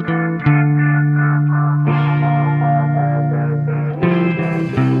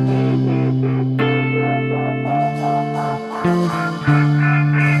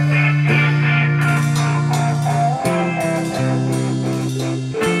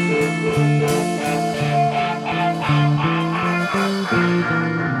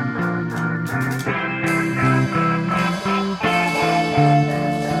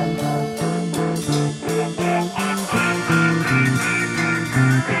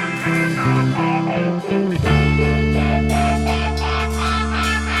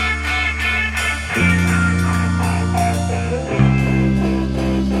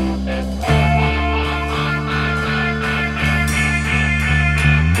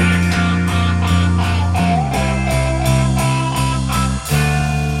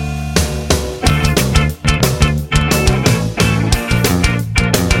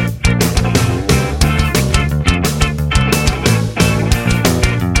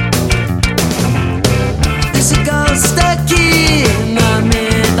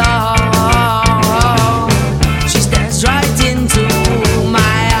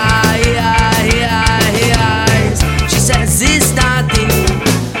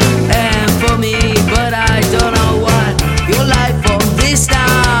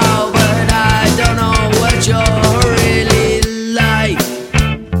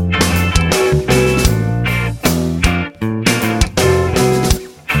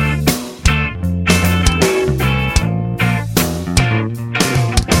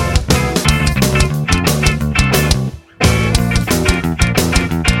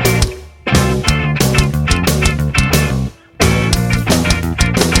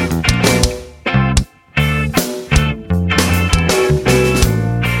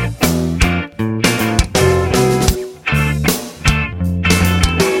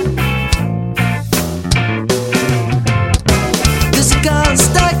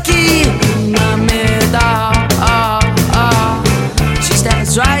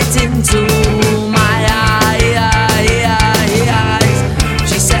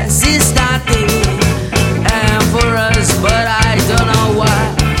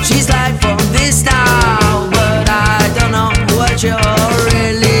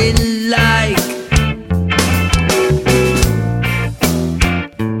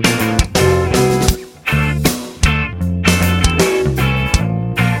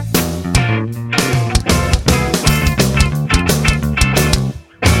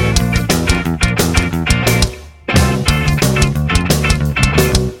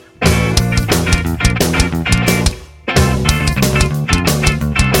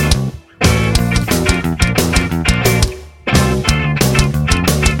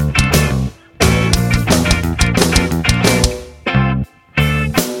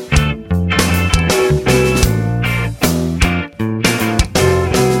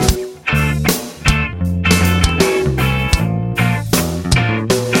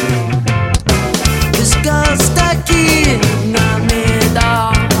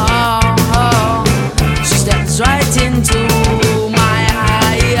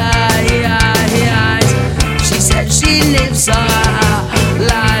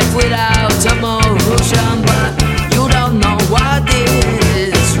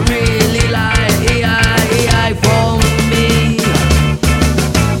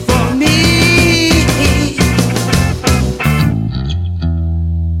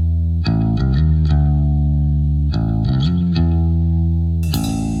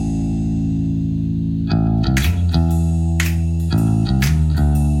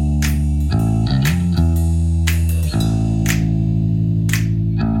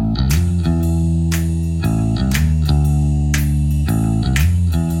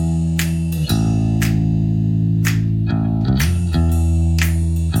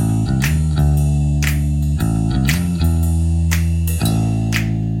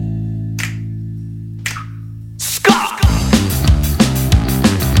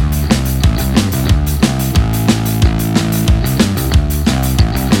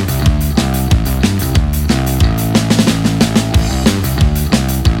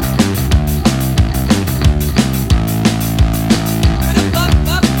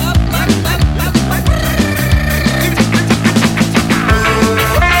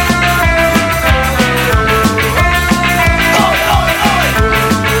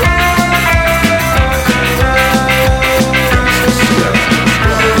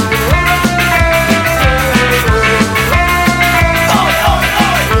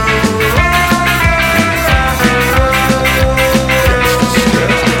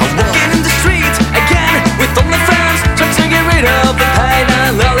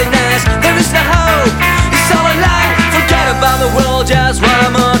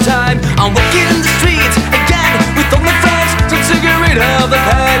 I'm walking in the streets again with all my friends, trying to get rid of the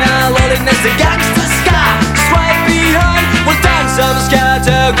pain and loneliness. The gangster ska just right behind. We'll dance on the ska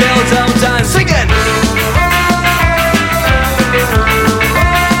to kill some time, singing.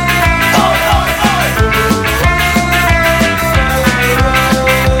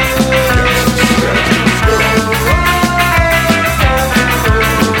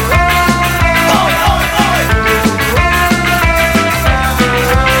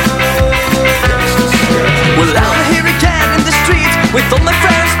 With all my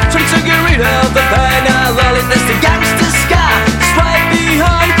friends, trying to get rid of the pain and loneliness. The gangster ska is right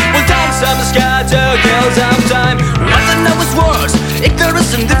behind. We'll dance on the ska to kill some time. I don't know what's worse,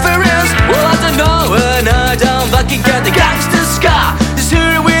 ignorance and indifference. Well, I don't know when I don't fucking get. The gangster ska is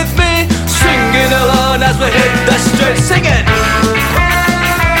here with me, singing along as we hit the street, singing.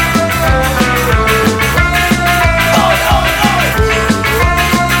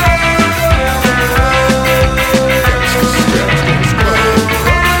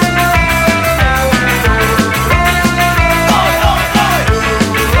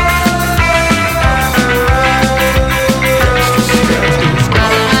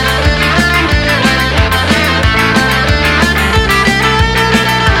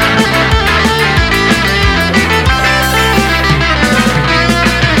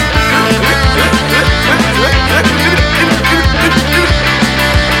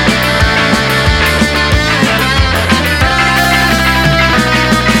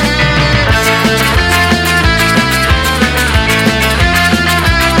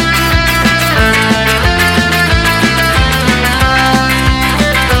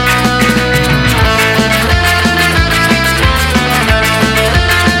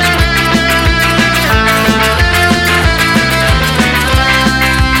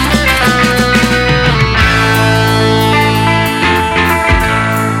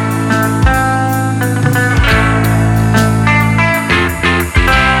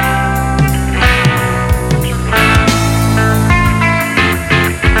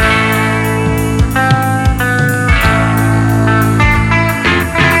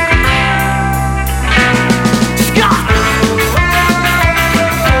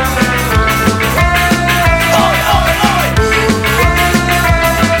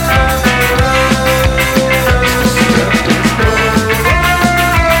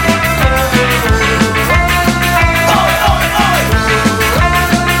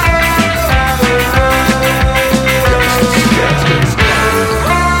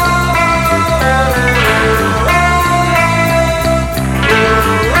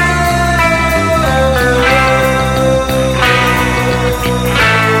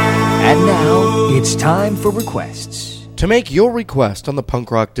 It's time for requests. To make your request on the punk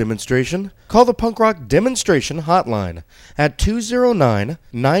rock demonstration, call the punk rock demonstration hotline at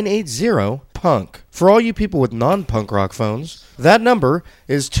 209-980-PUNK. For all you people with non-punk rock phones, that number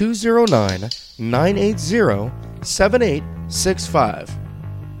is 209-980-7865.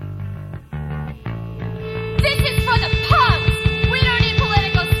 This is for the punks! We don't need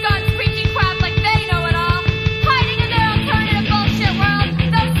political skunks preaching crap like they know it all. Hiding in their alternative bullshit world.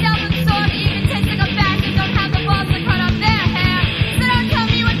 Those self-absorbed, egotistical bastards don't have the balls to cut off their hair. So don't tell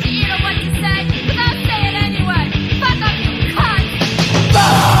me what to eat or what to say, because I'll say it anyway. Fuck off, you cunts!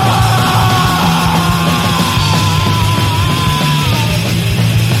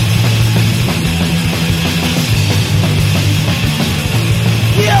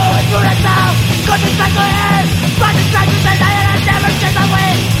 Con mis factores, but it's like you said I never get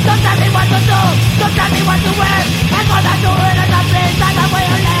away. Don't tell me what to do, don't tell me what to wear. I'm gonna do it as a place like a way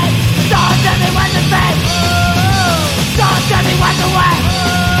of life. Don't tell me what to say, don't tell me what to wear.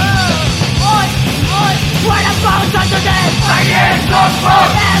 Oi, oi, what about on today? I hear so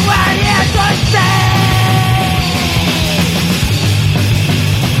far, and we're here to stay.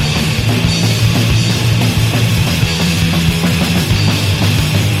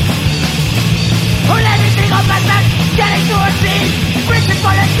 Getting to a scene, reaching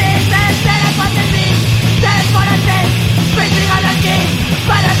for the things and then I want to see. Then for the things, preaching on the key.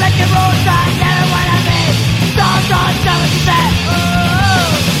 But I make the rules I never wanna be. Don't tell what you say.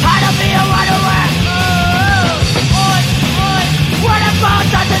 How to be or what to wear. What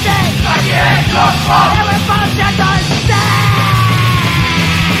about on today? I can't go home. And we're both just on stay.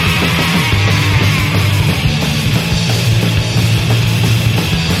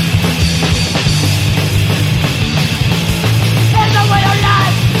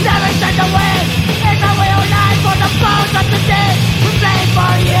 Never send away. It's a way of life for the bones of today. We play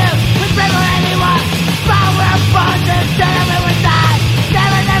for you, we play for anyone. Power of bones instead of when we die.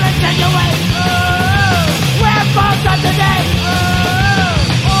 Never, never send away. We're bones of today.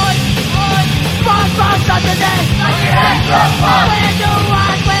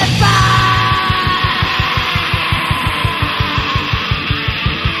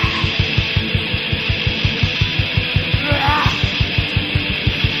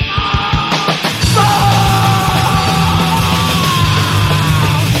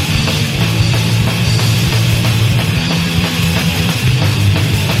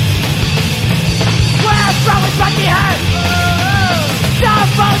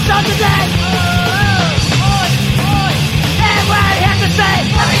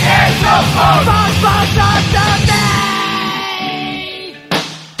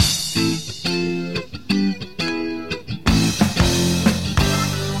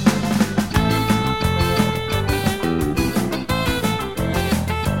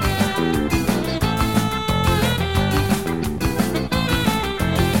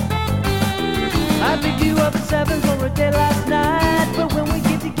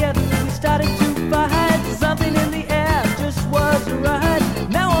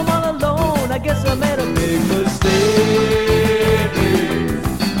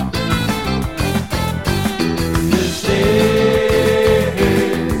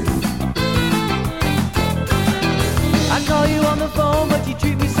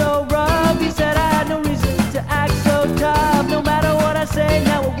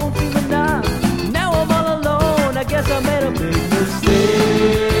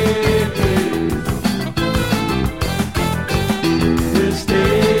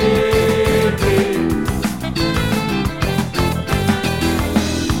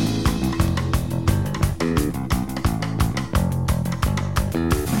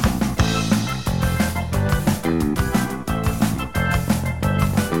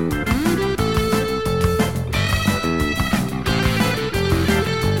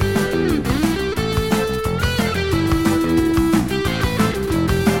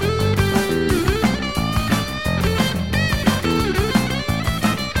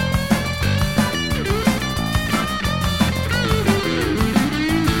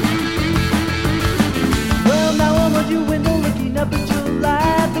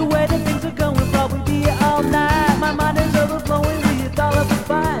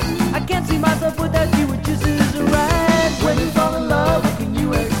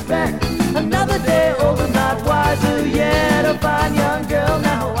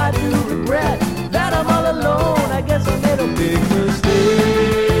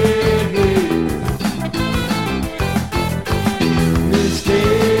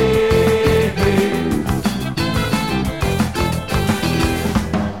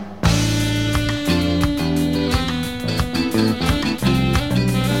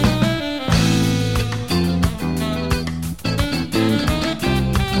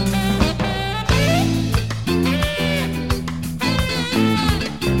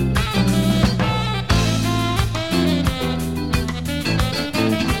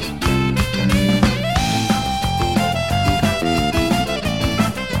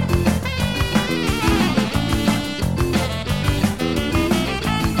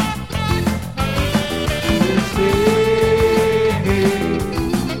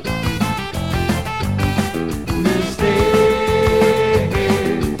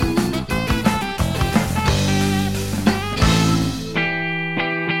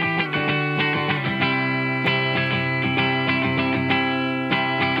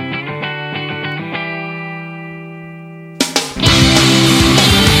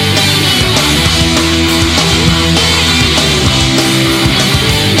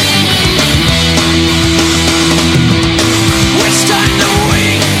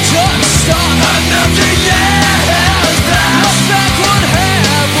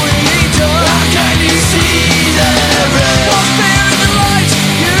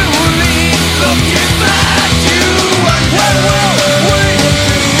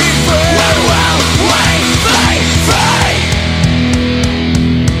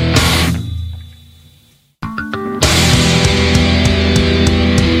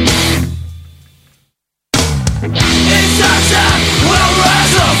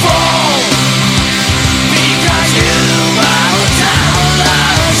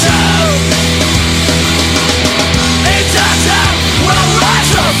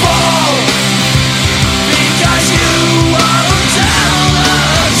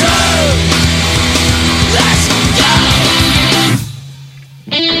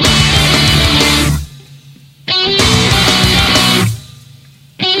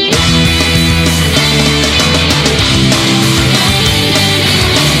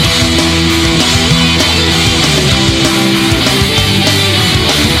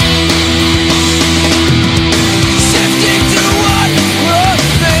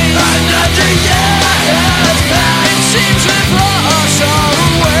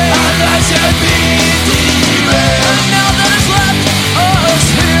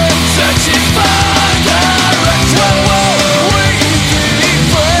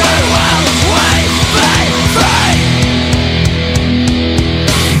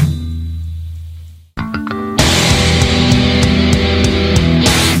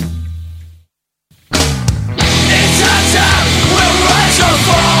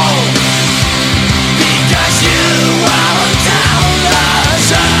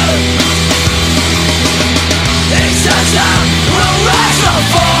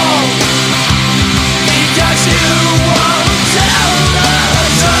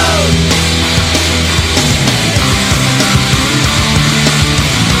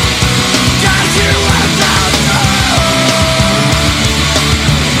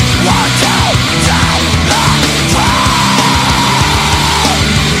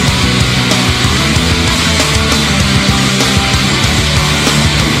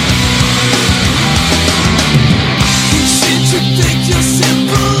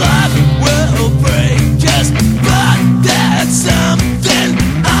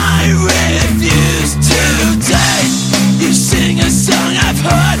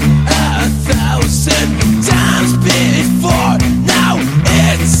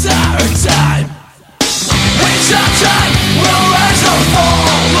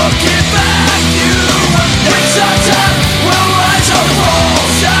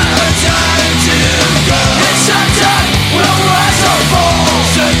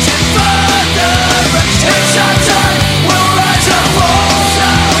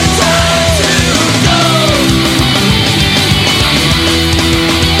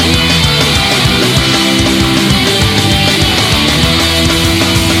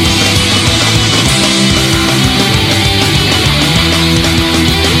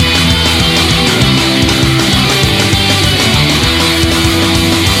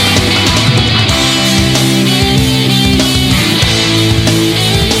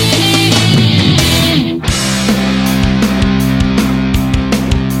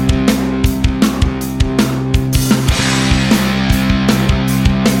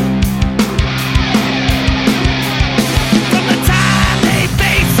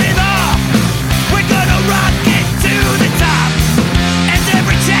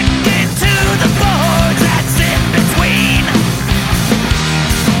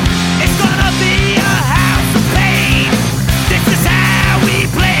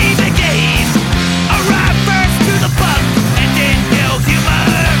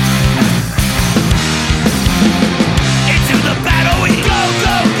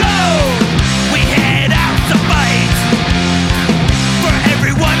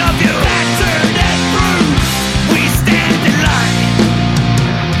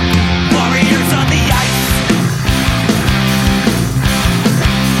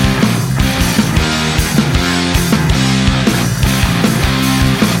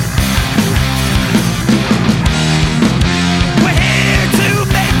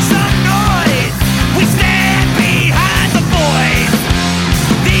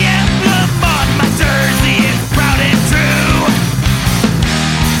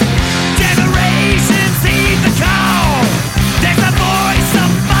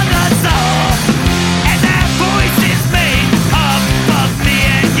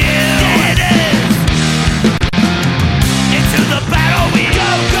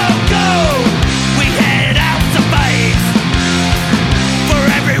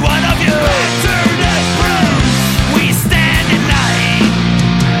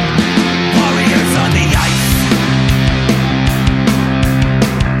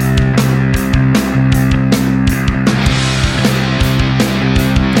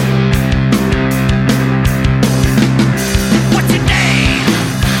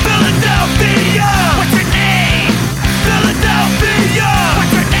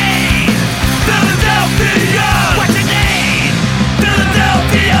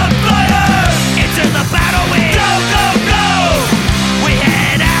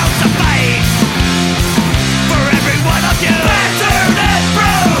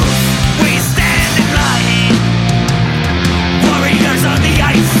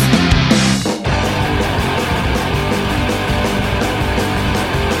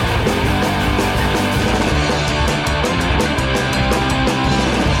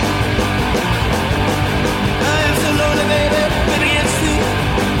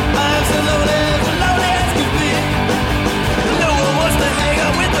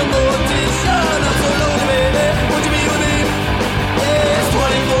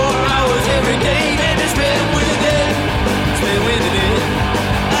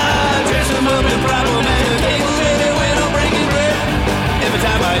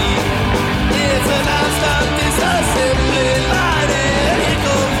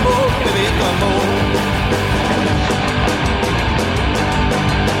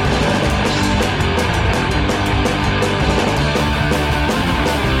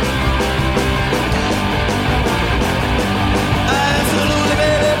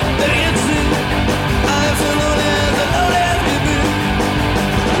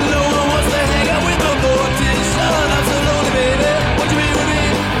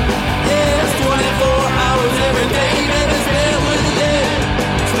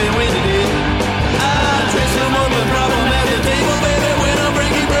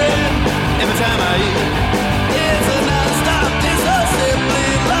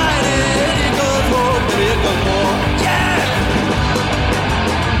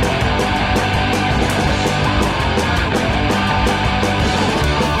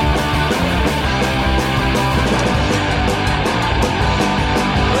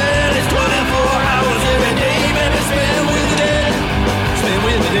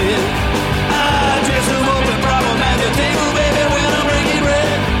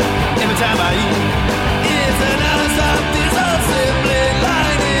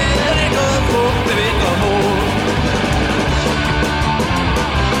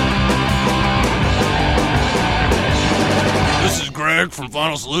 Greg from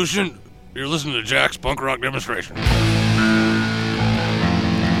Final Solution. You're listening to Jack's Punk Rock Demonstration.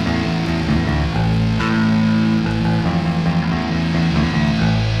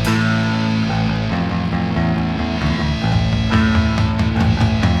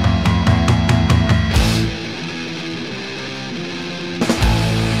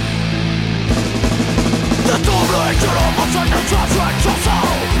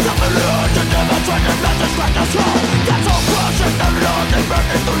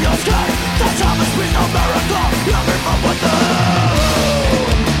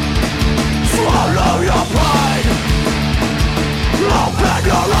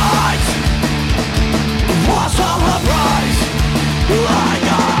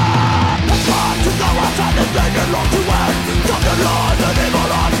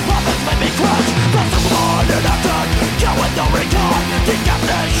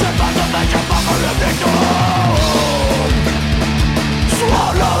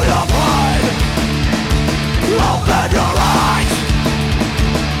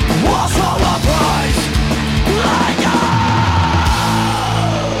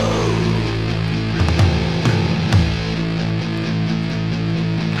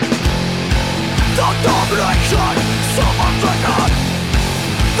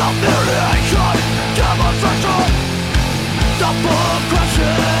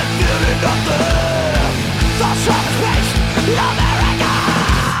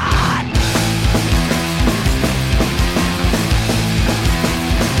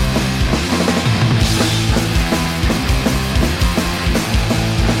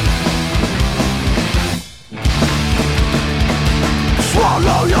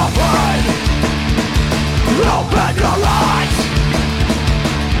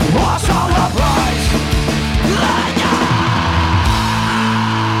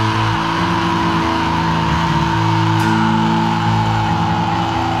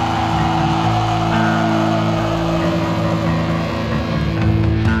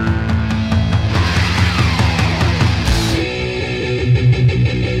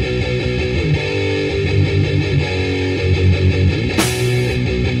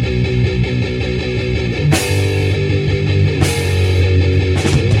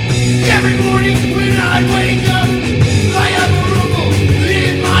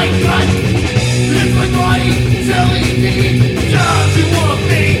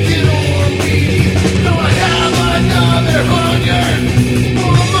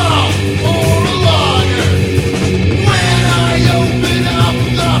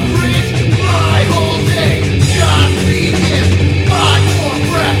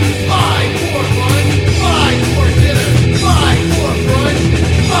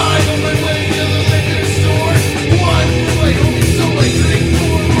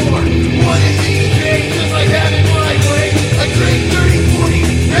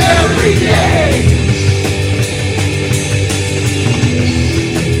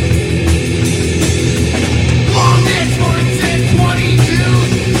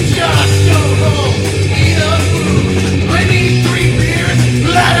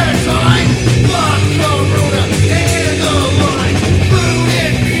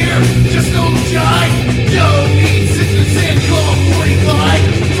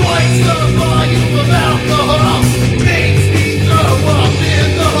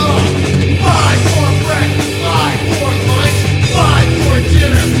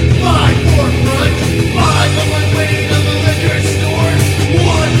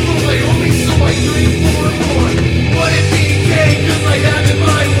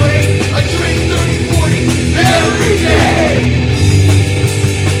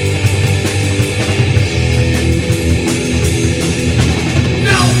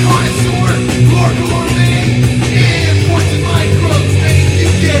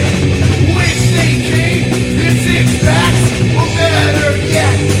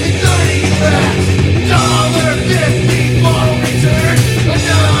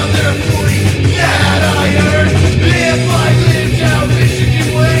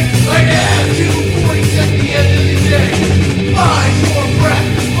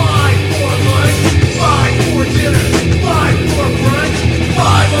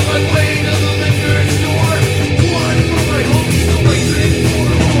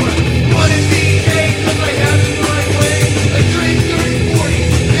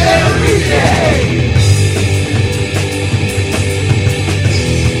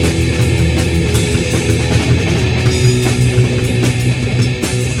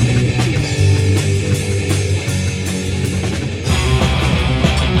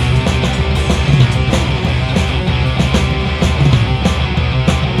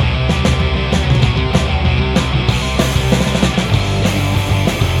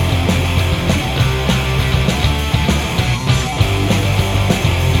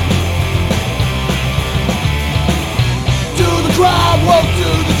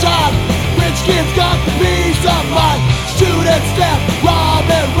 peace of mind. Shoot and stab, rob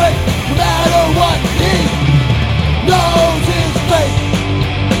and rape, no matter what he knows his fate.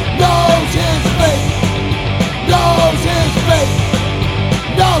 Knows his fate. Knows his fate.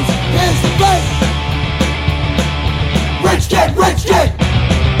 Knows his fate. Rich kid, rich kid.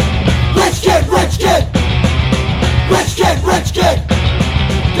 Rich kid, rich kid. Rich kid, rich kid.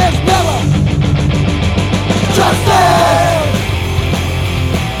 There's never justice.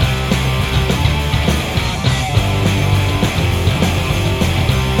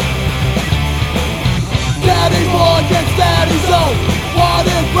 Daddy's boy against daddy's own.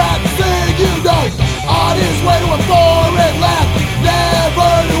 Wanted brat, sing you know. On his way to a foreign land,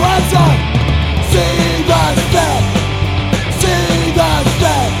 never to answer. See the step. See the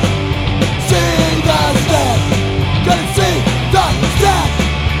step. See the step. Gonna see the step.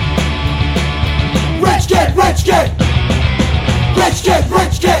 Rich kid, rich kid. Rich kid,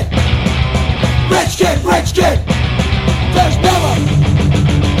 rich kid. Rich kid, rich kid. There's never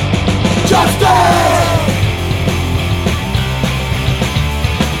justice.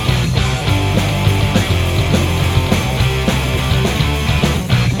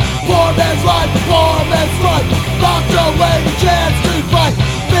 Poor man's life, poor man's life. Locked away the chance to fight.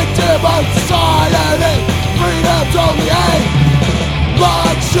 Victim of society. Freedom's only aim.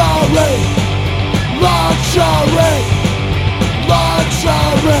 Luxury. Luxury.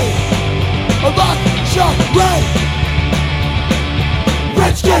 Luxury. Luxury.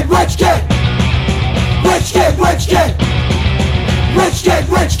 Rich kid, rich kid. Rich kid, rich kid. Rich kid,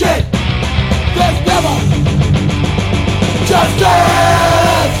 rich kid. There's never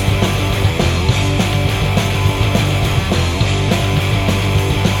justice.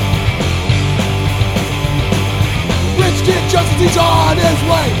 Rich kid justice, he's on his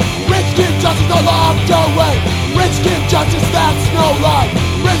way. Rich kid justice, no locked away. Rich kid justice, that's no lie.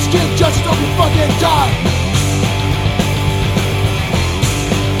 Rich kid justice, don't be fucking die.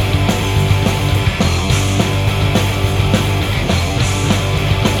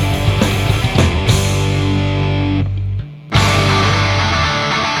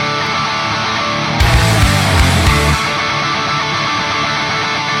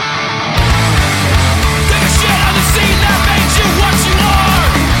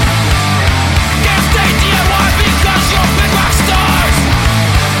 Because you're big rock stars.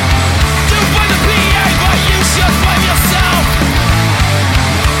 Do for the PA, but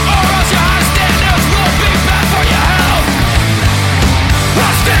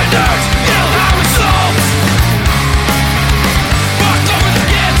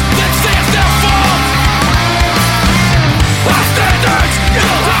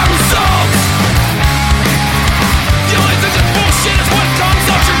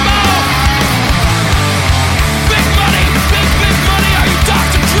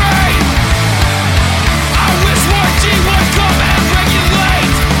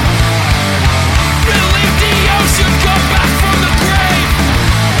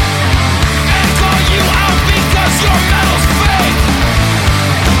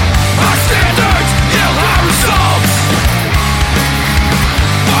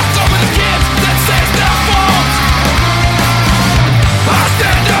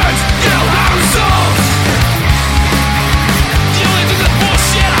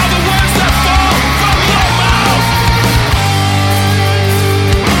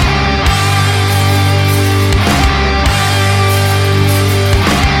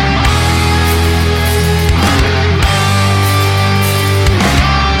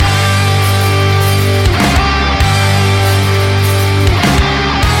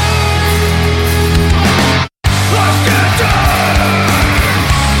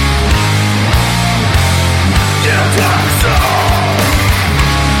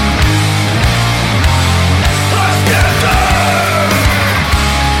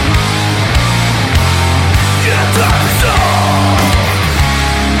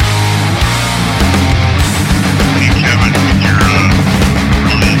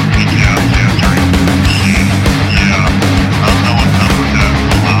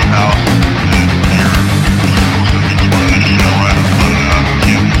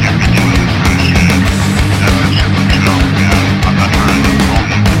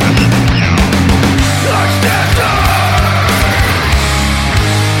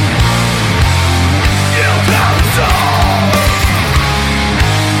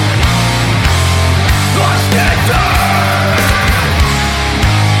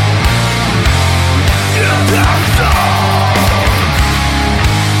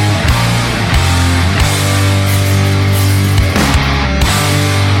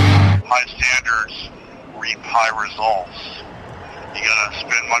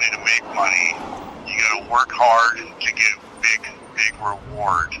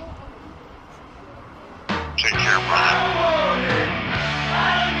reward. Take care, brother.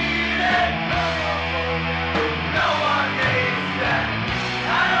 I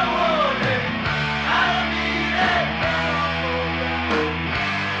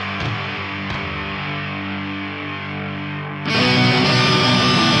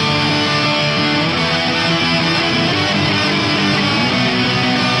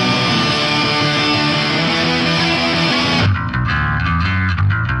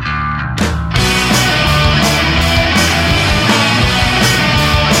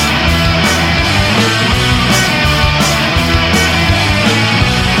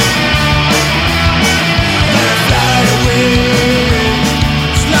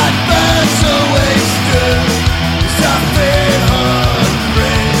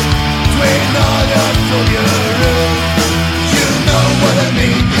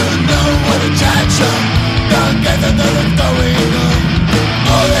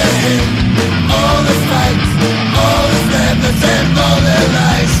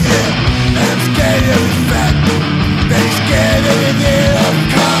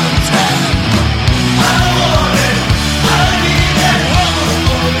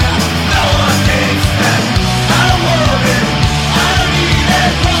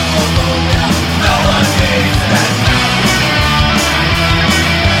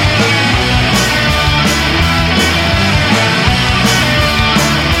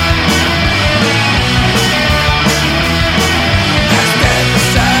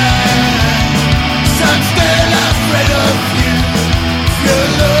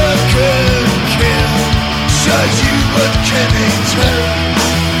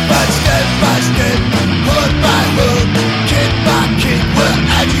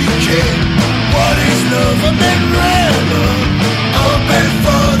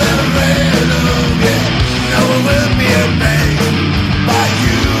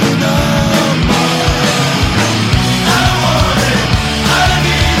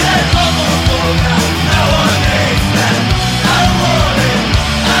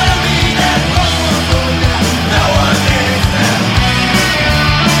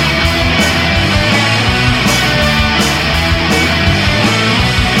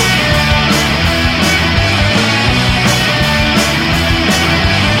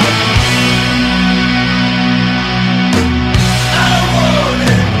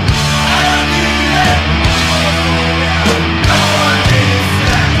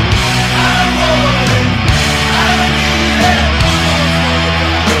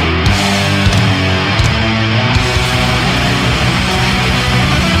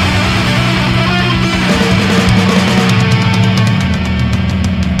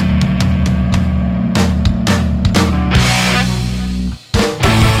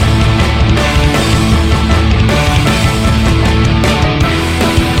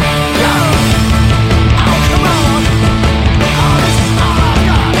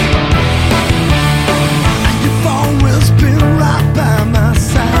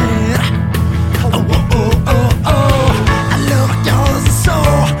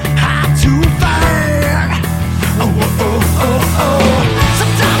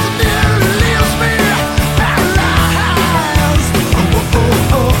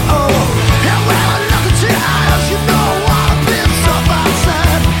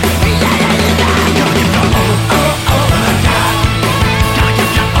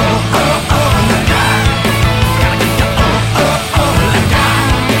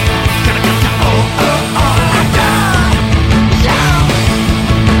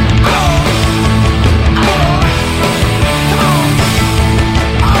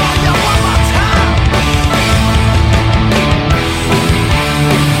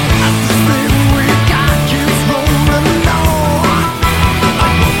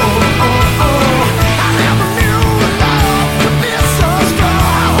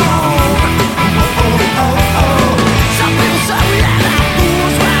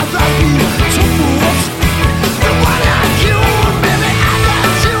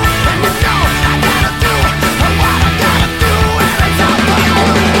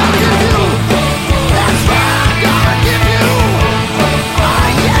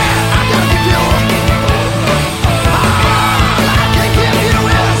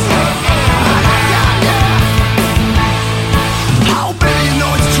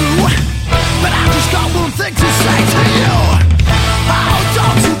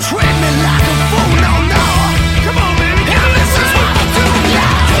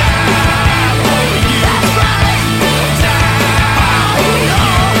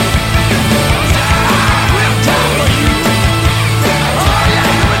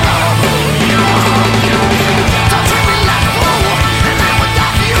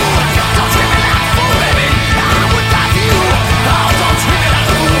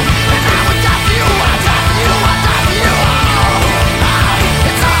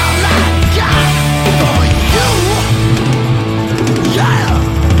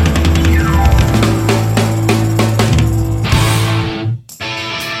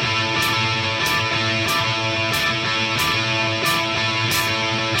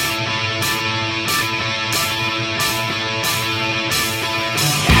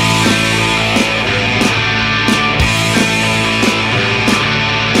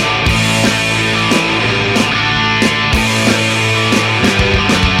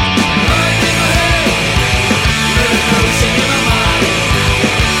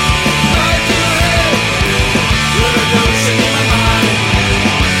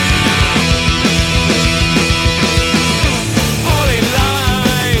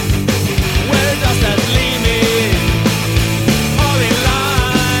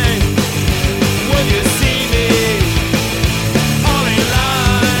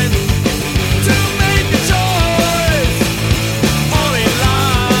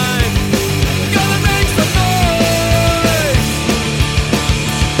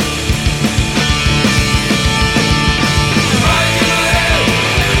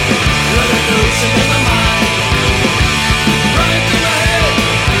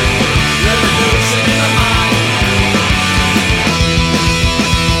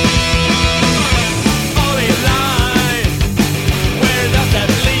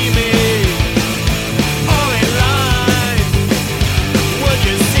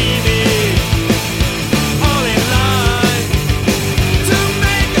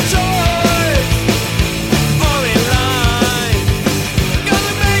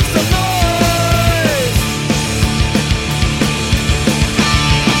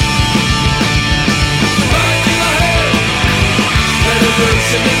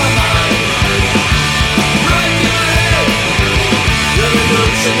Revolution in my mind. Right to the head.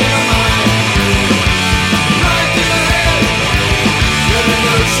 Revolution in my mind. Right to the head.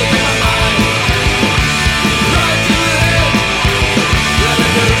 Revolution in my mind. Right to the head.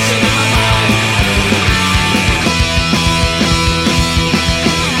 Revolution in my mind.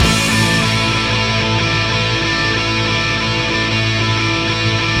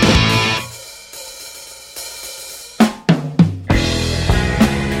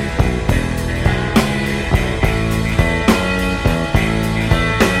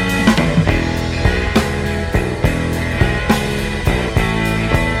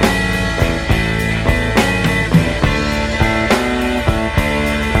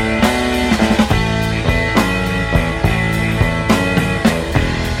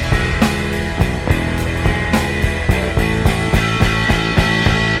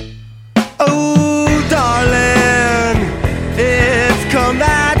 Oh, darling, it's come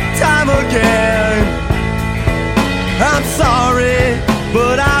that time again. I'm sorry,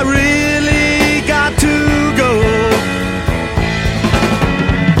 but I really got to go.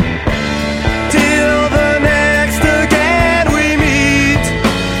 Till the next again we meet,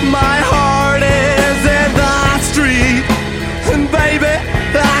 my heart is in the street, and baby,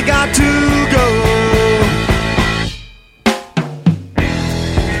 I got to go.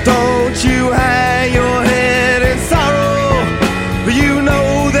 Don't you hang your head in sorrow. You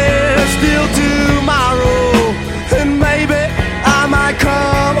know there's still tomorrow, and maybe I might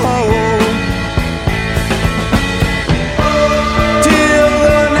come home. Till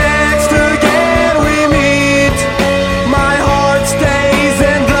the next again we meet, my heart stays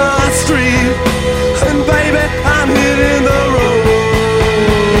in the street, and baby I'm hitting the road.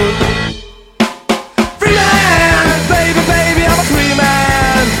 Free man, baby, baby, I'm a free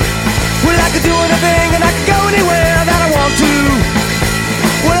man. Well, I could do anything and I could go anywhere that I want to.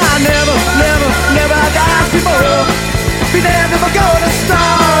 Well, I never had to ask before. Be there if I'm gonna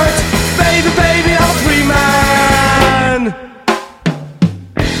start. Baby, baby, I'm a free man.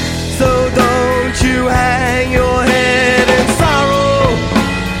 So don't you hang your head in sorrow.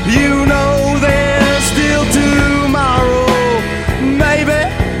 You know there's still tomorrow. Maybe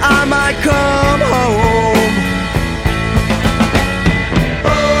I might come home.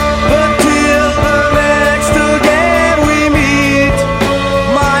 But till the next again we meet,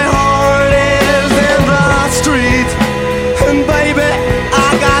 my heart is in the street, and baby I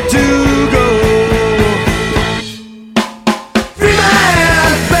got to go. Free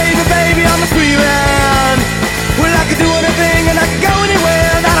man, baby, baby, I'm a free man. Well, I could do anything and I could go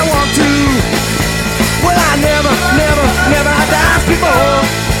anywhere that I want to. Well, I never had to ask before.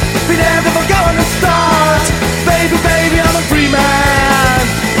 Be there if I'm going to start. Baby, baby, I'm a free man.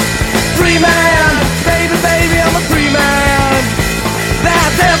 Free man, baby, baby, I'm a free man.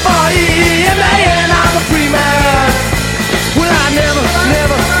 That's F-R-E-E-M-A-N, I'm a free man. Well, I never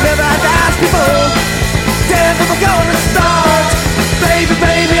had to ask before. Damn if I'm gonna start. Baby,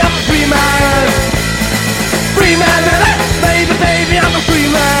 baby, I'm a free man. Free man, baby, baby, I'm a free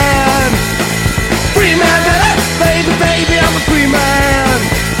man. Free man, baby, baby, I'm a free man.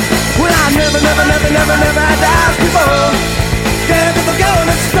 Well, I never had to ask before. Damn if I'm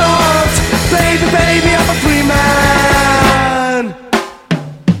gonna start. Baby, baby, I'm a free man.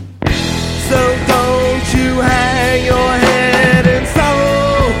 So don't you hang your head in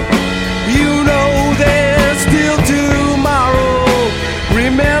sorrow. You know there's still tomorrow.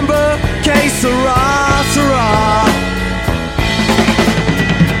 Remember, que sera, sera.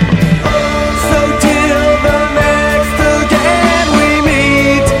 So till the next again we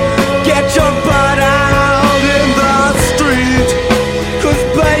meet, get your butt out in the street, 'cause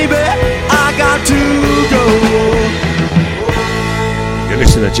baby I got to go. You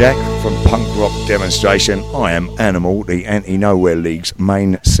listen to Jack from Punk Rock Demonstration. I am Animal, the Anti-Nowhere League's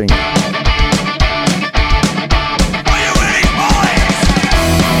main singer.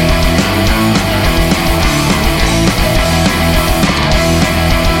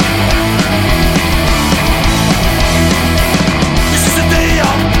 This is the day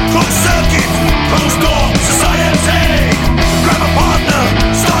of closed circuit, closed door society. Grab a partner,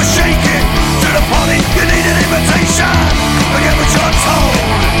 start shaking. To the party, you need an invitation. Forget what you're told.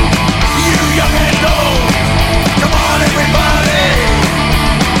 You young and old, come on everybody.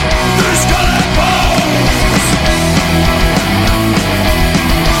 There's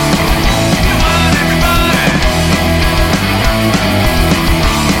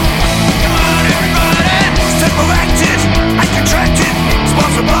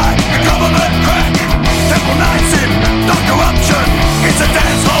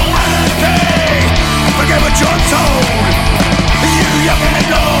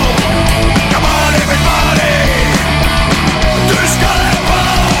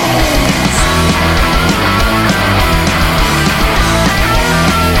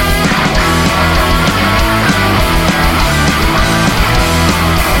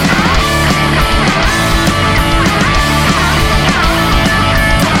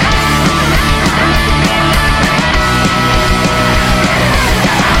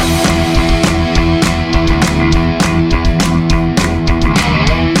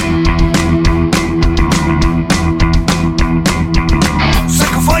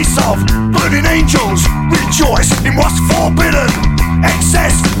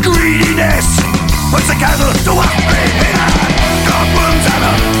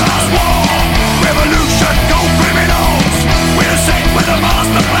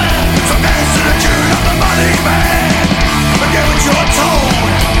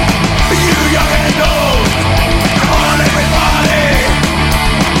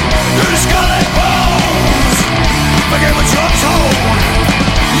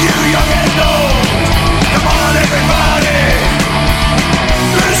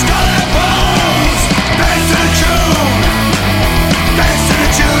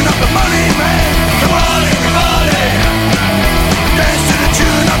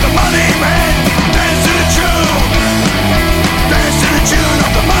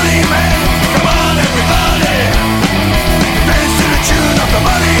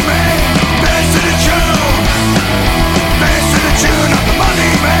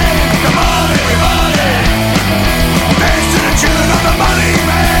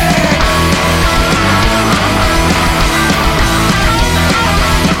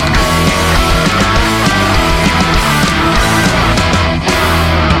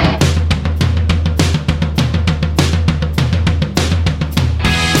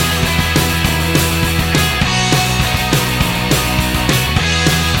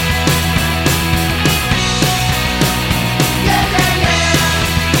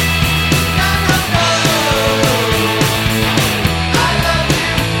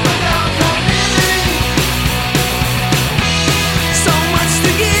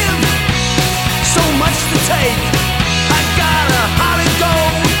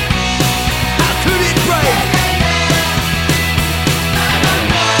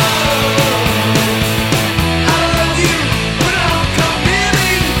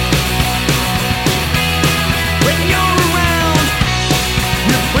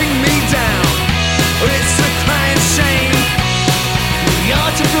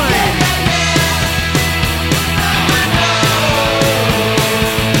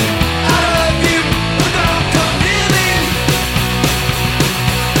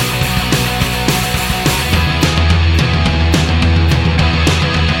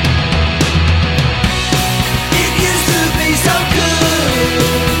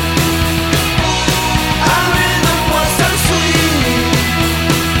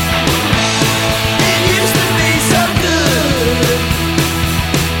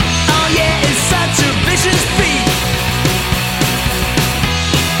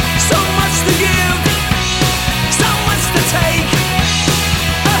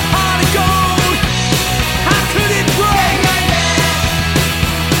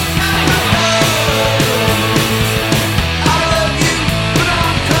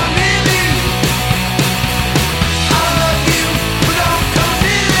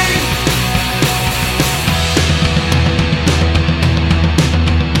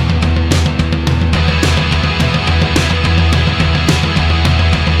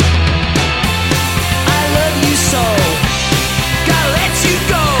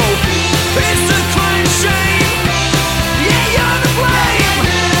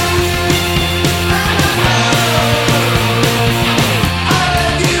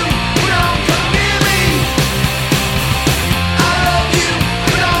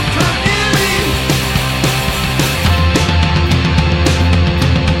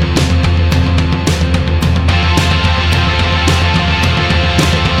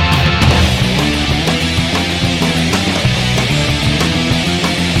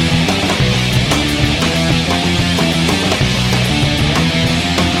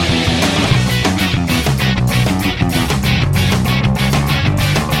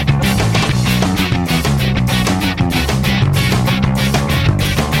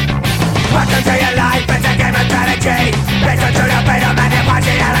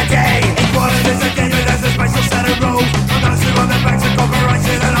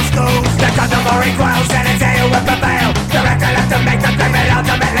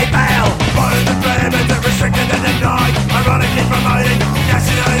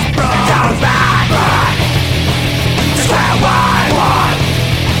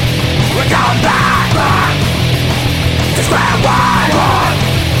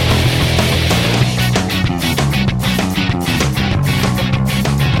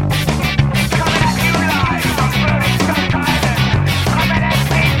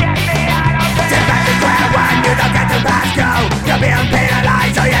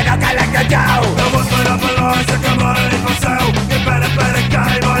it's a commodity for sale. You better play the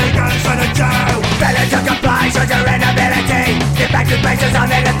game or you're gonna send to jail. Failure to comply shows your inability. Get back to places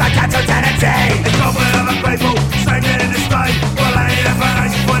on it if I cancel tenancy. It's not with other people, standing in the state. Well, I ain't ever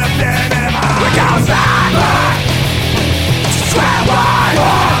nice for the fear in them. We're down back. Square one.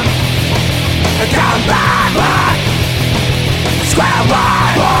 Down back. Square one.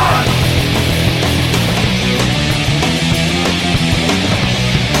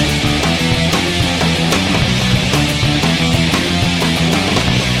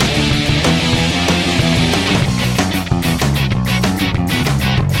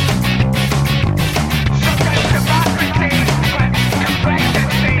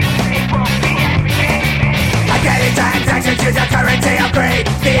 Choose a currency of greed.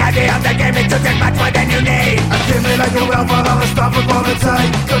 The idea of the game is to take much more than you need. Accumulate the wealth of other stuff for quality.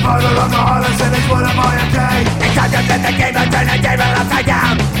 Survival of the highlands and it's what am I okay? It's time to flip the game and turn the table upside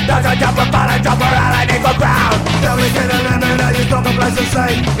down. Those who jump will fall and drop morality for ground. Then we can eliminate you stop the place to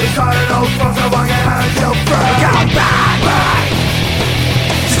say. It's hard and old from so one get out until free. Come back.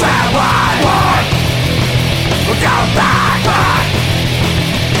 Square one. Come back.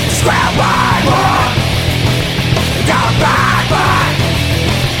 Square one. Come back.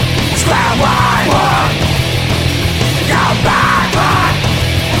 Square one. Come back.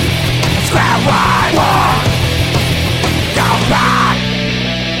 Square one. Come back.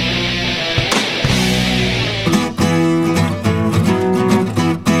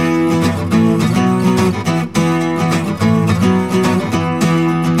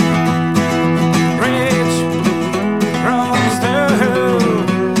 Runs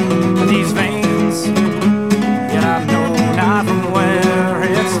through these veins, yet I know not from where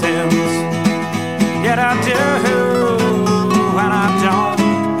it stems.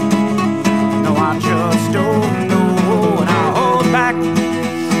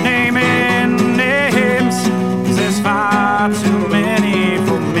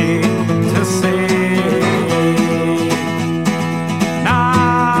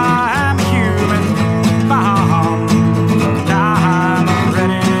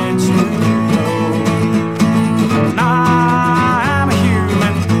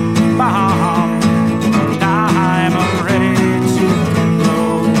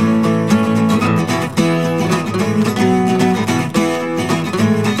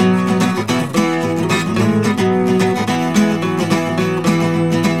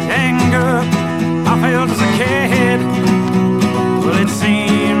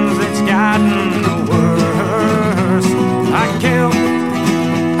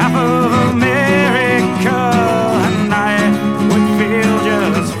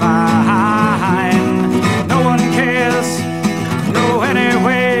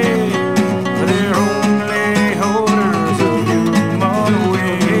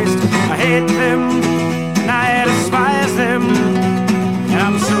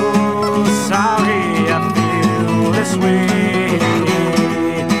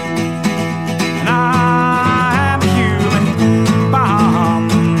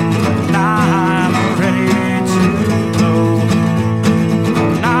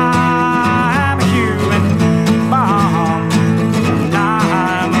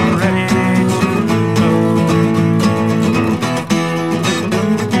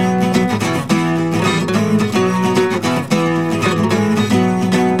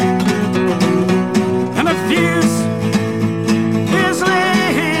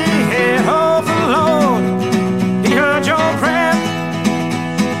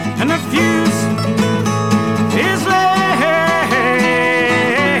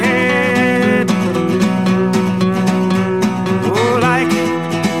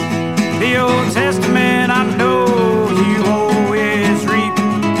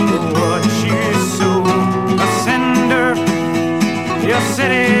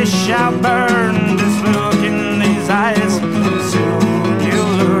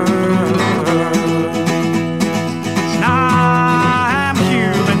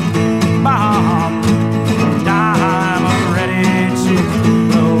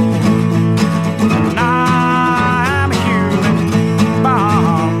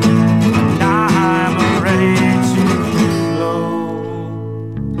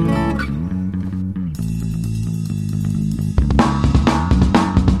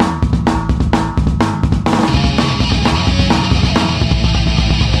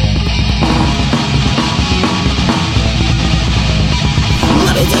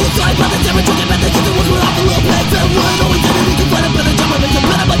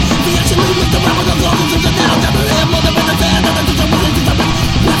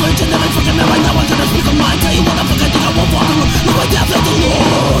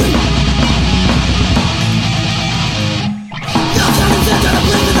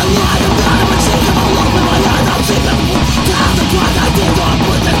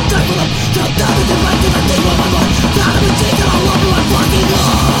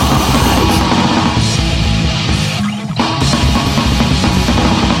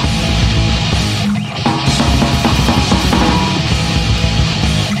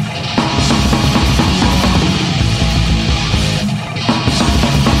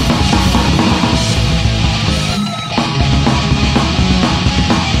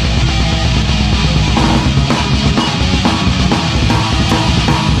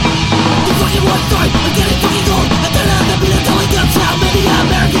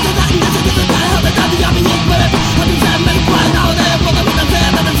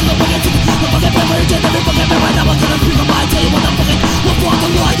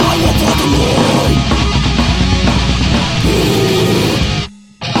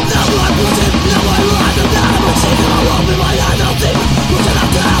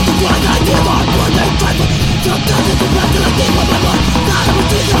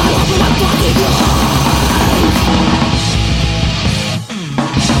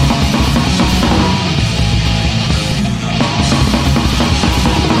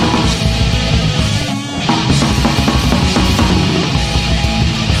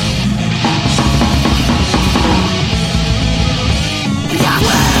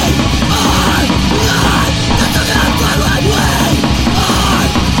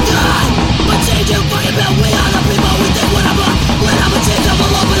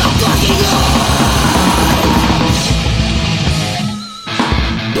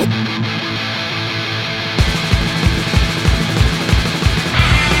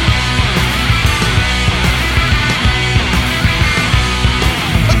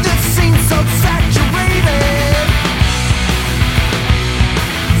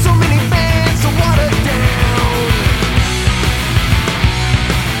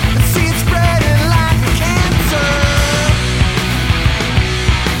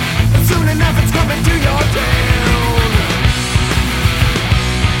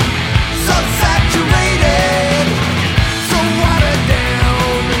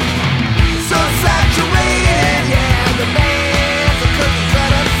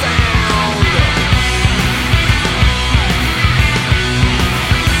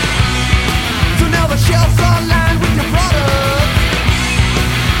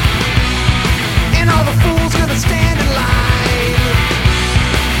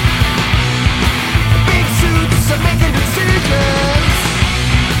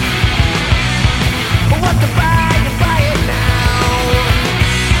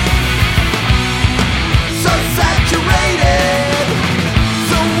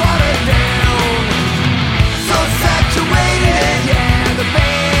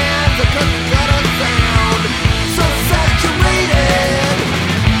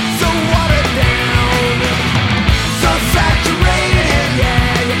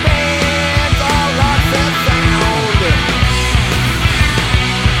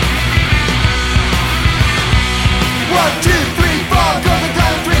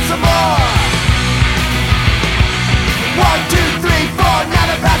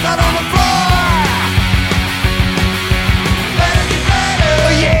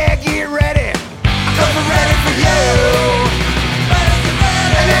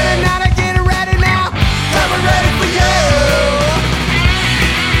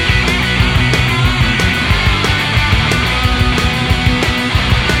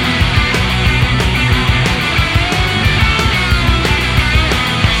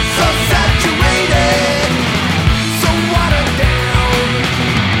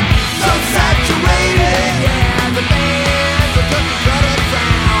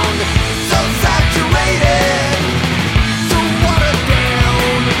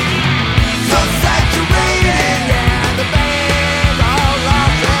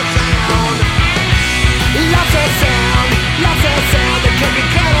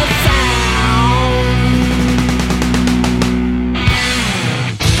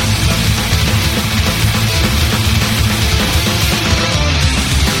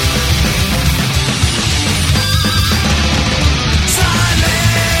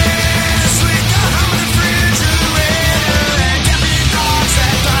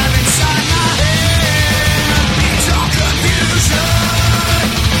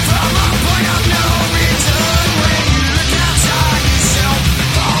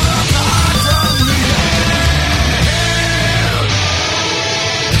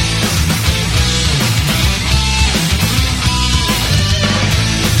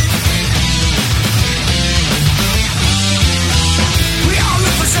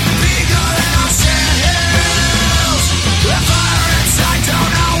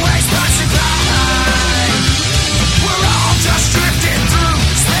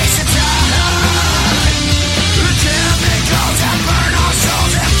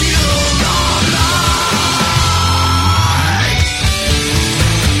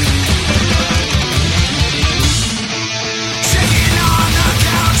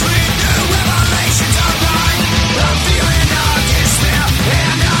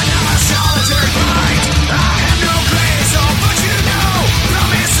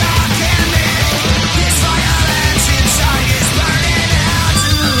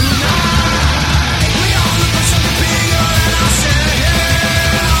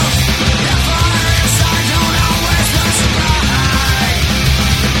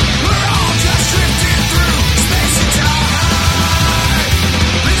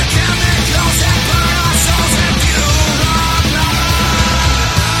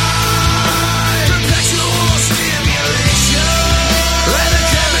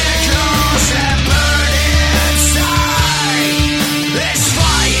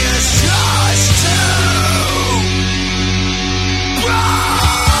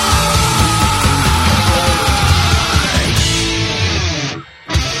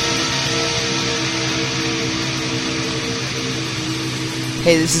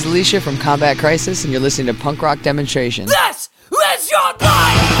 Hey, this is Alicia from Combat Crisis, and you're listening to Punk Rock Demonstration. This is your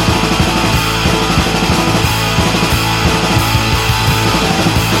life!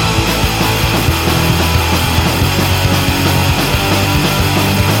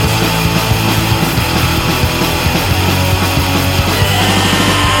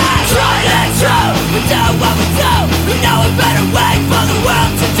 We do what we do, we know a better way for the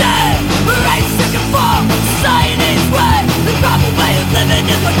world today. We're raised to conform, society's way. The proper way of living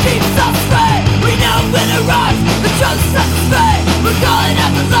is what keeps us free. We know when it rhymes, the truth sets us free. We're calling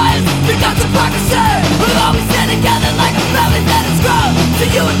out the lions, because hypocrisy. We'll always stand together like a family that has grown. To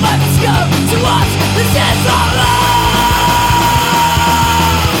you it might be school, to us this is our life.